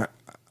 or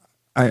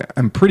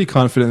I'm pretty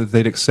confident that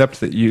they'd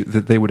accept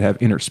that they would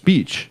have inner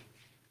speech.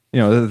 You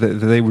know, that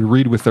they would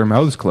read with their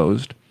mouths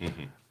closed.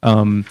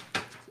 Mm-hmm.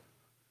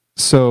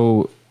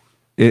 So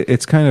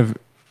it's kind of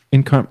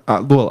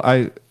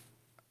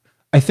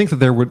I think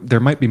that there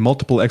might be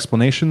multiple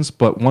explanations,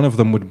 but one of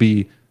them would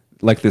be,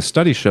 like this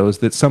study shows,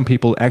 that some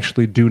people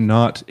actually do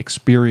not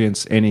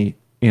experience any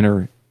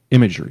inner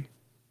imagery.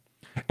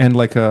 And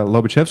like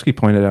Lobachevsky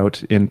pointed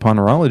out in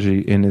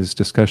Ponerology in his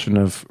discussion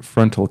of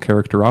frontal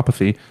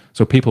characteropathy,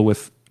 so people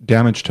with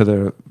damage to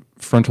the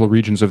frontal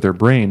regions of their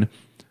brain,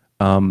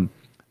 the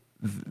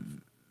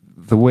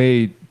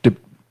way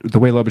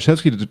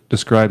Lobachevsky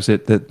describes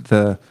it, that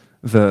the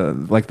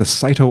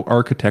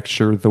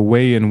cytoarchitecture, the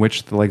way in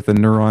which the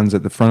neurons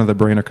at the front of the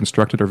brain are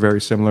constructed, are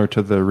very similar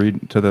to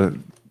the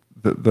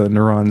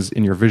neurons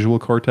in your visual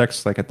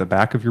cortex, like at the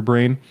back of your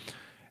brain.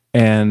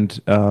 And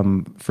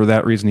for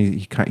that reason,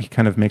 he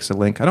kind of makes a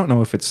link. I don't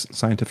know if it's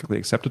scientifically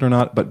accepted or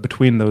not, but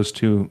between those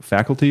two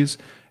faculties.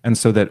 And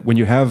so that when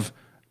you have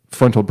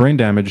frontal brain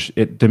damage,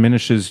 it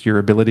diminishes your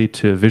ability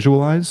to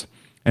visualize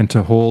and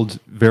to hold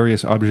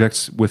various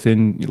objects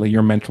within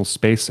your mental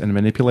space and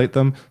manipulate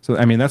them. So,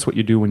 I mean, that's what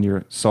you do when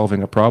you're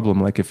solving a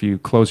problem. Like if you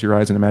close your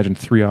eyes and imagine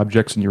 3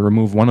 objects and you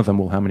remove one of them,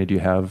 well, how many do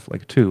you have?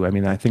 Like 2. I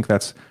mean, I think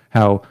that's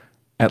how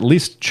at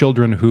least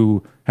children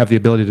who have the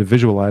ability to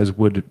visualize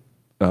would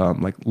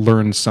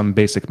learn some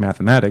basic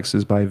mathematics,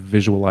 is by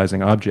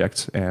visualizing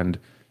objects and,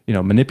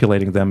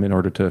 manipulating them in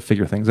order to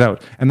figure things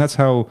out. And that's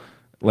how,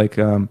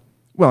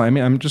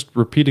 I'm just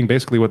repeating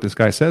basically what this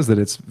guy says, that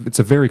it's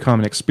a very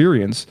common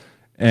experience.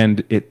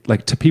 And it,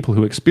 like, to people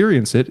who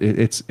experience it,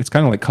 it's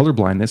kind of like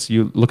colorblindness.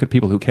 You look at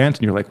people who can't,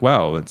 and you're like,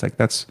 wow, it's like,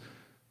 that's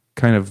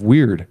kind of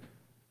weird,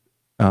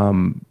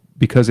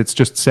 because it's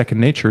just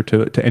second nature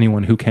to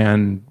anyone who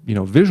can,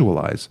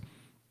 visualize.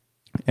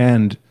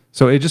 And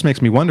so it just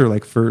makes me wonder,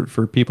 like,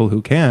 for people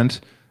who can't,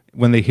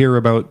 when they hear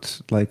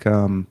about, like,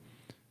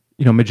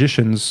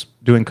 magicians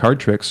doing card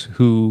tricks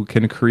who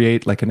can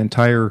create like an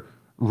entire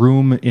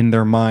room in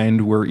their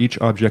mind where each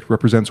object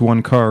represents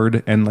one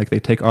card, and like they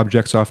take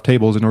objects off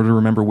tables in order to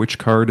remember which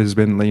card has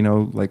been,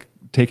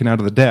 taken out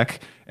of the deck,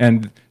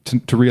 and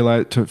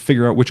to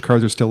figure out which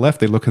cards are still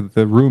left, they look at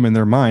the room in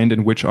their mind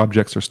and which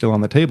objects are still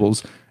on the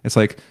tables. It's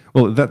like,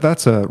 well,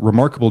 that's a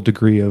remarkable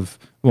degree of,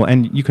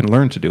 and you can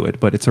learn to do it,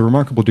 but it's a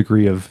remarkable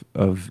degree of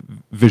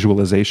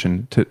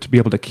visualization to be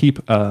able to keep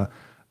a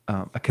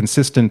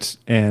consistent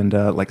and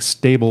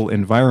stable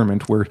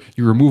environment where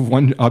you remove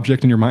one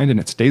object in your mind and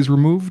it stays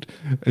removed,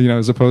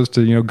 as opposed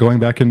to going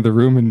back into the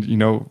room and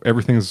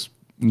everything is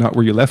not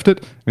where you left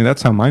it. I mean,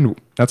 that's how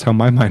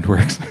my mind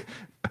works.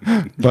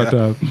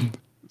 But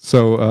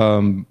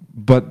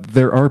but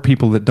there are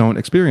people that don't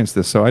experience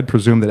this. So I'd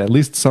presume that at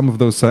least some of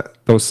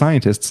those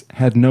scientists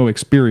had no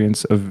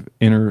experience of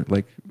inner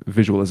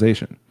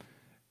visualization,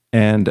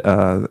 and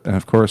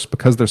of course,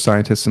 because they're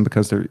scientists and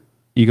because they're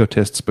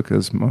egotists,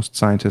 because most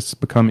scientists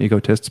become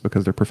egotists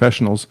because they're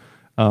professionals,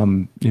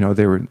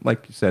 they were,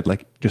 like you said,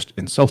 just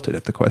insulted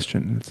at the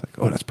question. It's like,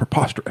 oh, that's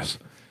preposterous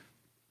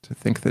to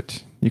think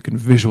that you can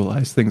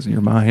visualize things in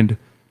your mind.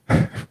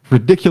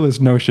 Ridiculous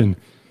notion.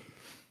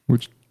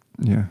 Which,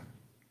 yeah.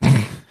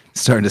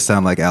 Starting to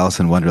sound like Alice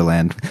in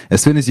Wonderland.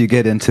 As soon as you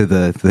get into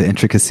the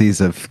intricacies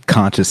of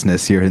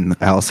consciousness, you're in the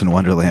Alice in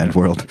Wonderland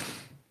world.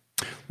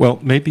 Well,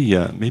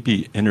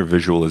 maybe inner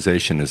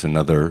visualization is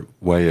another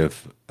way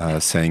of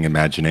saying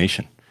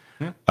imagination,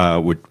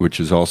 which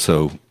is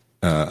also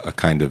a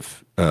kind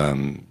of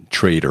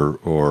trait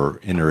or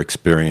inner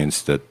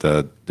experience that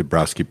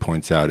Dabrowski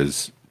points out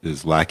is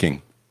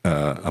lacking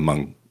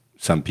among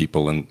some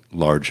people in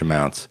large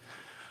amounts.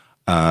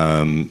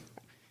 And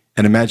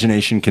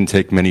imagination can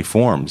take many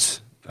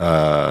forms.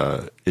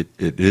 It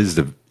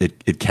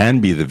can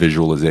be the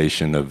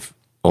visualization of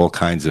all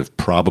kinds of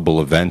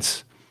probable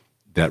events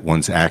that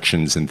one's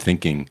actions and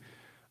thinking,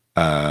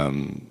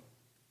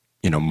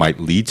 might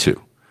lead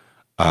to.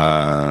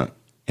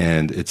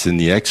 And it's in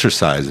the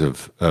exercise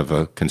of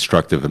a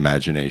constructive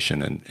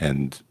imagination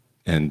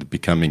and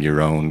becoming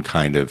your own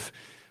kind of,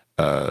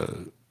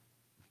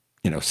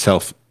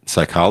 self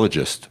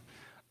psychologist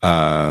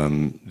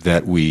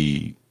that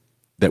we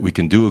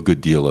can do a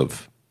good deal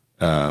of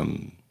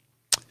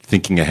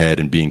thinking ahead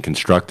and being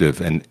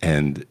constructive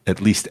and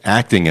at least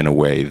acting in a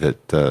way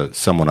that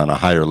someone on a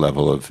higher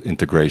level of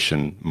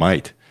integration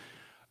might.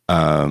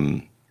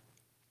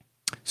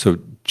 So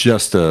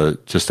just a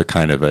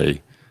kind of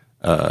a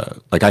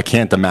I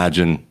can't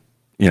imagine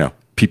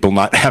people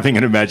not having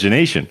an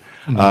imagination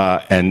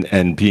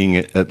and being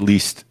at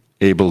least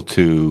able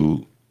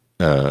to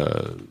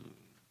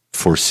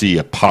foresee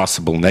a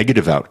possible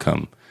negative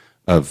outcome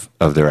of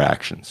their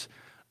actions,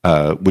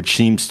 which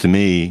seems to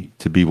me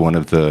to be one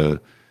of the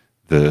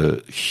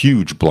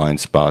huge blind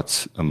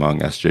spots among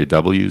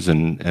SJWs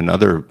and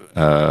other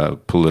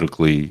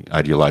politically,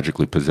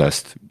 ideologically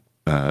possessed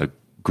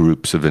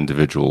groups of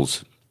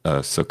individuals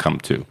succumb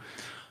to.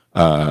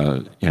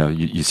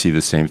 You see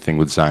the same thing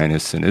with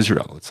Zionists in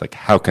Israel. It's like,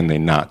 how can they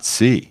not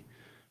see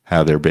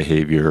how their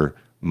behavior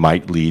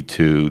might lead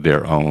to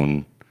their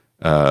own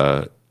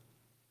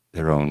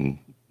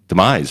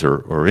demise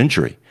or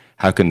injury?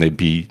 How can they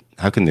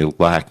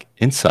lack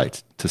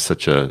insight to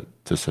such a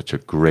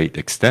great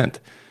extent?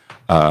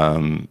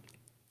 And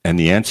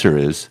the answer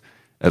is,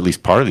 at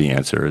least part of the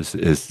answer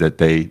is that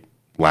they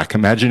lack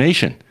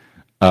imagination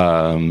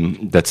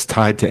that's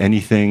tied to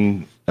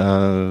anything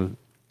that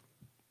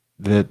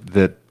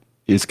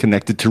is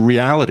connected to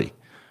reality.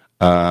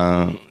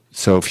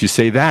 So if you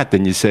say that,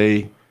 then you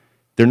say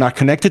they're not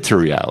connected to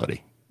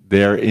reality.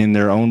 They're in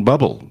their own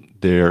bubble.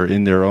 They're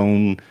in their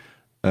own,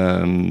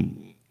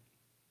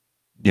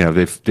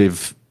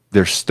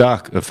 they're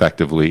stuck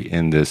effectively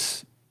in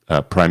this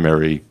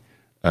primary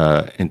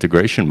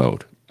integration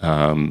mode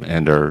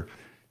and are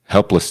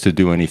helpless to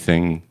do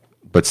anything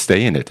but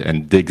stay in it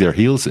and dig their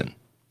heels in.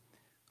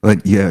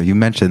 But yeah, you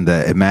mentioned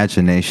the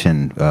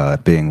imagination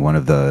being one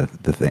of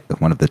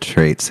the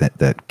traits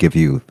that give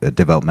you a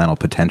developmental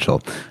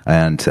potential,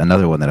 and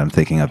another one that I'm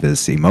thinking of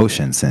is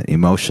emotions and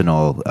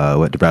emotional,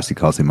 what Dabrowski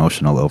calls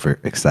emotional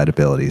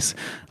overexcitabilities,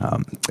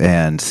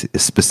 and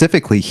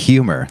specifically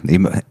humor.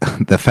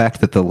 The fact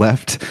that the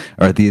left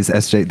or these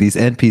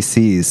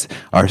NPCs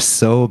are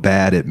so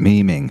bad at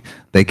memeing.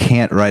 They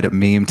can't write a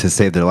meme to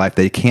save their life.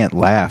 They can't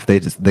laugh. They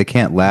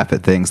can't laugh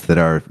at things that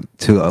are,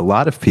 to a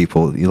lot of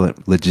people,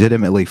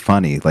 legitimately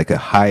funny, like a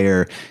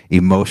higher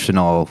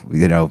emotional,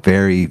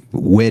 very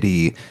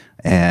witty,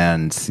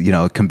 and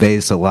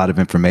conveys a lot of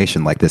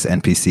information like this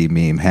NPC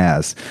meme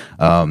has.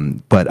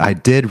 But I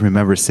did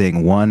remember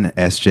seeing one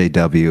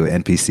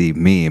SJW NPC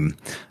meme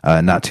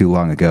not too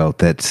long ago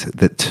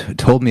that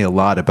told me a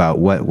lot about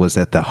what was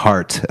at the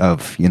heart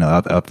of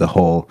of the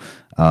whole.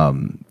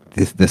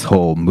 This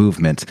whole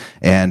movement,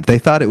 and they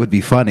thought it would be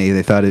funny.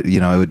 They thought it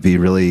would be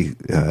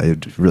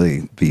it'd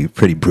really be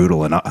pretty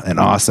brutal and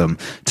awesome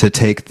to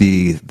take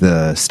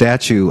the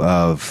statue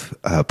of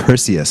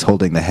Perseus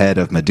holding the head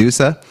of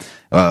Medusa,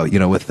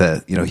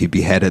 with he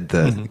beheaded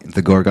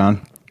the Gorgon,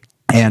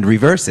 and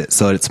reverse it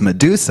so it's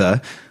Medusa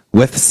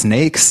with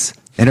snakes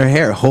in her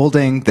hair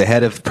holding the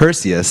head of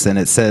Perseus, and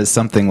it says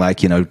something like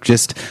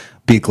just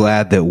be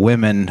glad that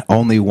women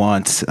only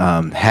want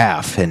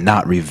half and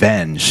not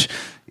revenge.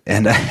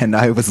 And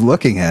I was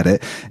looking at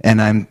it, and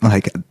I'm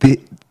like,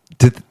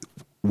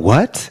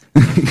 what?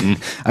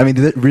 I mean,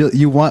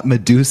 you want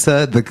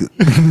Medusa,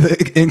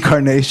 the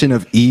incarnation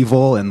of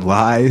evil and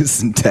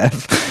lies and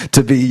death,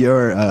 to be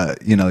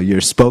your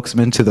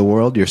spokesman to the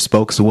world, your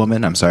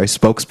spokeswoman. I'm sorry,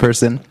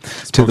 spokesperson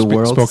to the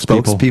world,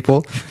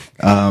 spokespeople.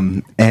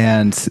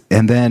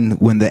 And then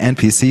when the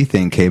NPC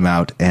thing came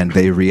out and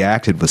they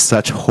reacted with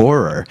such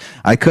horror,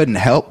 I couldn't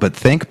help but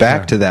think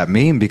back to that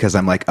meme, because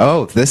I'm like,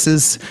 oh, this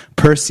is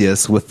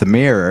Perseus with the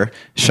mirror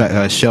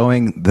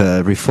showing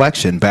the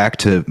reflection back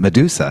to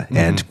Medusa,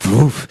 and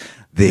poof,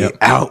 the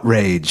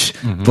outrage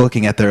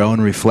looking at their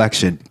own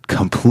reflection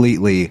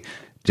completely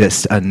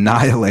just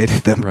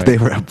annihilated them. Right. They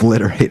were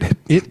obliterated.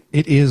 It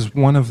is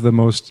one of the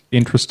most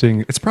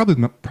interesting. It's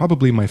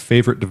probably my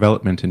favorite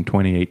development in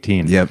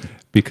 2018. Yep.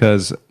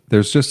 Because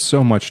there's just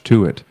so much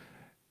to it.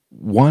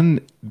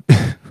 One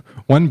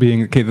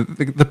being, okay,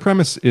 the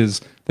premise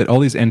is that all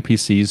these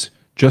NPCs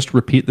just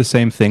repeat the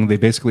same thing. They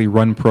basically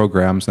run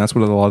programs, and that's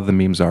what a lot of the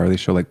memes are. They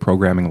show like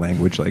programming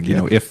language, like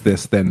if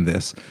this, then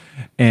this,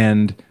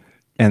 and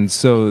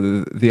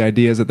so the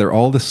idea is that they're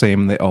all the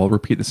same. They all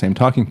repeat the same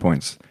talking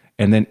points,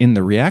 and then in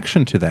the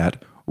reaction to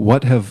that,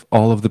 what have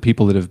all of the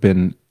people that have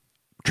been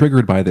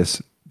triggered by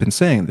this been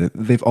saying? That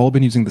they've all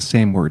been using the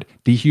same word: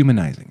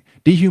 dehumanizing,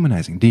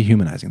 dehumanizing.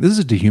 This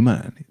is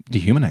dehumanizing.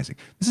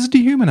 This is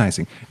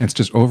dehumanizing. And it's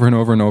just over and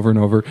over and over and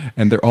over.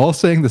 And they're all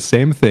saying the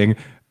same thing,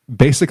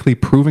 basically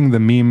proving the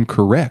meme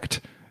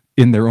correct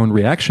in their own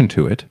reaction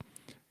to it.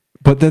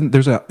 But then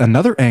there's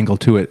another angle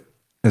to it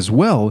as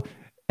well,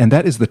 and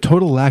that is the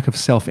total lack of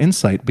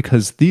self-insight,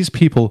 because these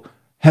people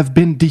have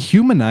been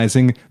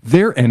dehumanizing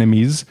their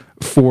enemies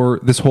for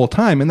this whole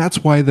time, and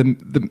that's why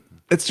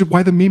that's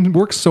why the meme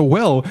works so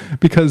well,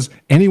 because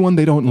anyone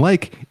they don't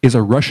like is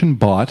a Russian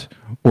bot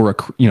or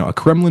a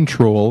Kremlin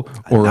troll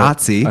or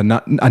Nazi, a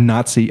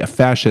Nazi, a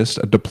fascist,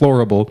 a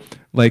deplorable,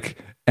 like,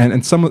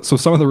 and some of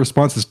the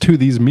responses to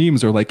these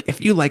memes are like,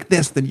 if you like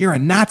this, then you're a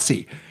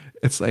Nazi.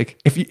 It's like,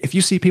 if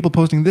you see people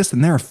posting this,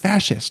 then they're a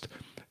fascist.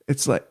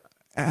 It's like,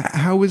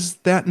 how is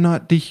that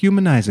not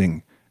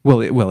dehumanizing? Well,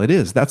 it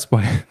is. That's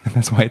why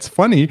it's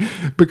funny,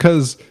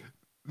 because,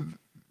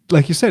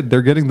 like you said,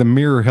 they're getting the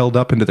mirror held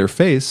up into their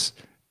face,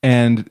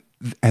 and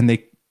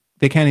they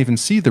can't even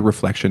see the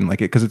reflection,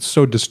 like, it, because it's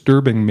so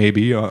disturbing,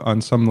 maybe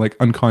on some like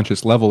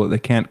unconscious level, that they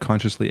can't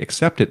consciously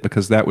accept it,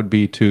 because that would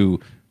be to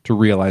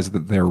realize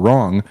that they're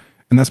wrong.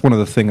 And that's one of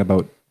the thing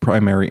about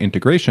primary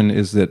integration,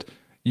 is that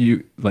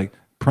you like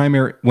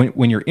primary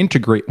when you're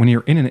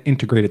in an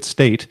integrated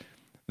state,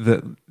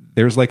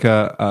 there's like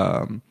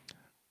an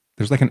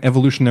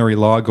evolutionary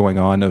law going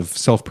on of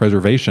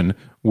self-preservation,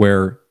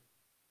 where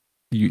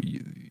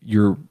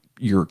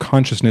your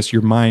consciousness,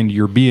 your mind,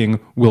 your being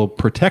will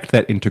protect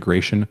that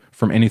integration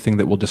from anything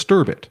that will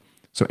disturb it.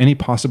 So any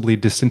possibly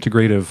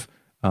disintegrative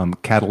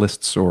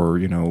catalysts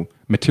or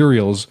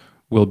materials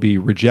will be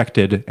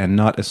rejected and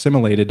not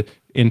assimilated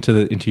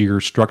into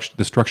your structure,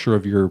 the structure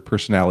of your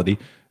personality,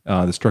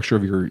 the structure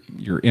of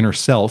your inner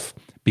self,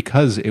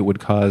 because it would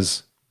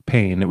cause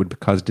pain, it would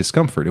cause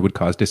discomfort, it would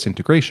cause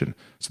disintegration.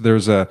 So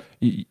there's an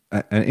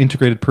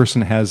integrated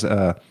person has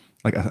a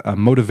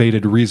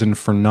motivated reason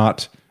for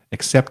not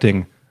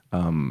accepting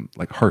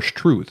like harsh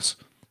truths,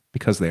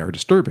 because they are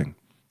disturbing.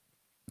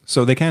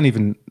 So they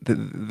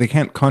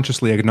can't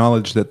consciously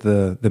acknowledge that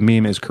the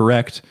meme is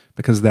correct,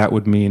 because that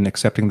would mean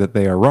accepting that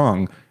they are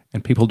wrong,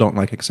 and people don't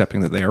like accepting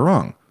that they are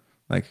wrong,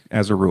 like,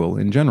 as a rule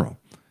in general.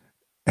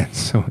 And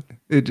so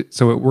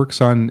it works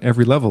on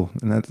every level,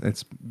 and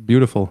it's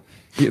beautiful.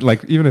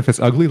 Like, even if it's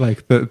ugly,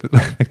 like the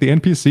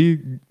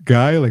NPC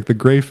guy, like the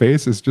gray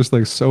face is just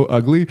like so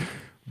ugly,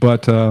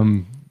 but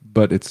then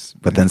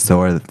so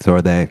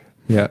are they.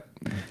 Yeah,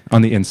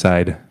 on the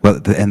inside.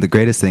 Well, and the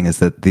greatest thing is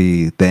that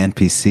the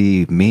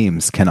NPC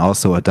memes can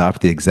also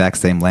adopt the exact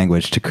same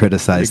language to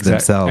criticize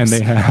themselves,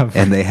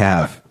 and they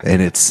have,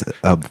 and it's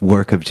a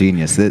work of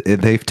genius.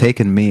 They've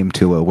taken meme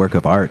to a work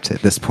of art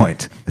at this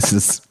point. This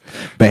is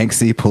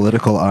Banksy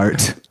political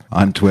art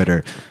on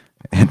Twitter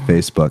and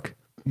Facebook.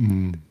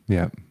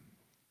 Yeah,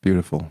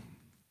 beautiful.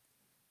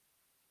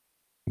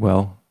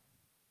 Well,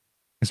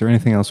 is there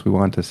anything else we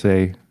want to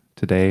say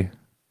today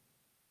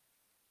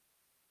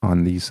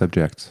on these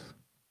subjects?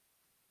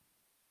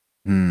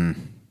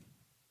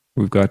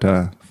 We've got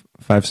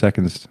 5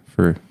 seconds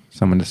for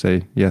someone to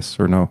say yes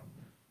or no.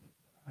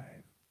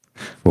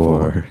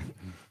 4.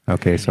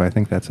 Okay, so I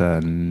think that's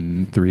a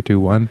 3, 2,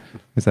 1.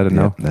 Is that a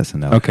no? That's a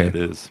no. Okay. It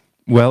is.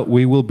 Well,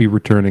 we will be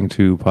returning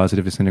to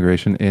positive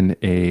disintegration in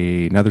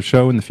another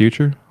show in the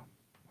future.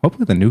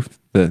 Hopefully the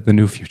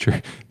new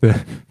future,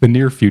 the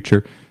near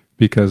future,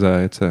 because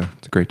it's a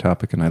great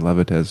topic and I love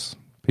it, as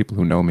people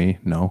who know me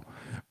know.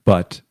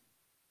 But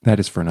that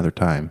is for another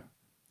time.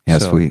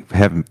 Yes, so,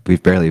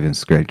 we've barely even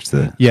scratched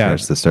the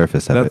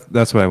surface of it.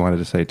 That's what I wanted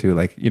to say too.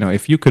 Like,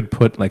 if you could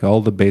put like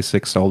all the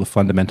basics, all the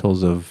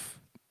fundamentals of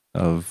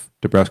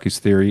Dabrowski's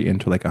theory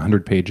into like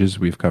 100 pages,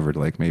 we've covered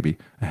like maybe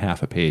a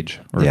half a page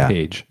or a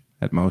page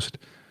at most.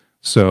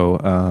 So,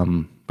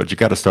 but you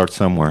got to start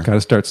somewhere. Got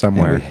to start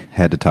somewhere. And we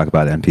had to talk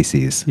about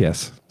NPCs.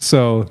 Yes.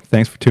 So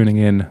thanks for tuning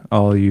in,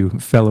 all you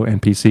fellow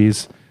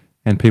NPCs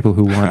and people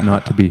who want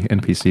not to be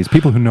NPCs,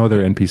 people who know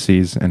they're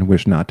NPCs and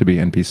wish not to be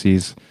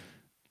NPCs.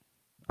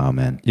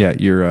 Amen. Yeah,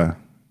 you're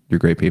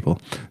great people.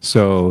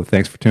 So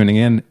thanks for tuning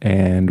in,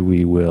 and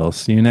we will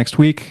see you next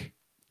week.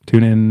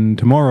 Tune in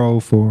tomorrow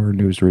for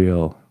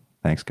Newsreel.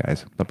 Thanks,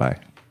 guys. Bye-bye.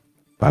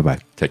 Bye-bye.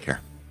 Take care.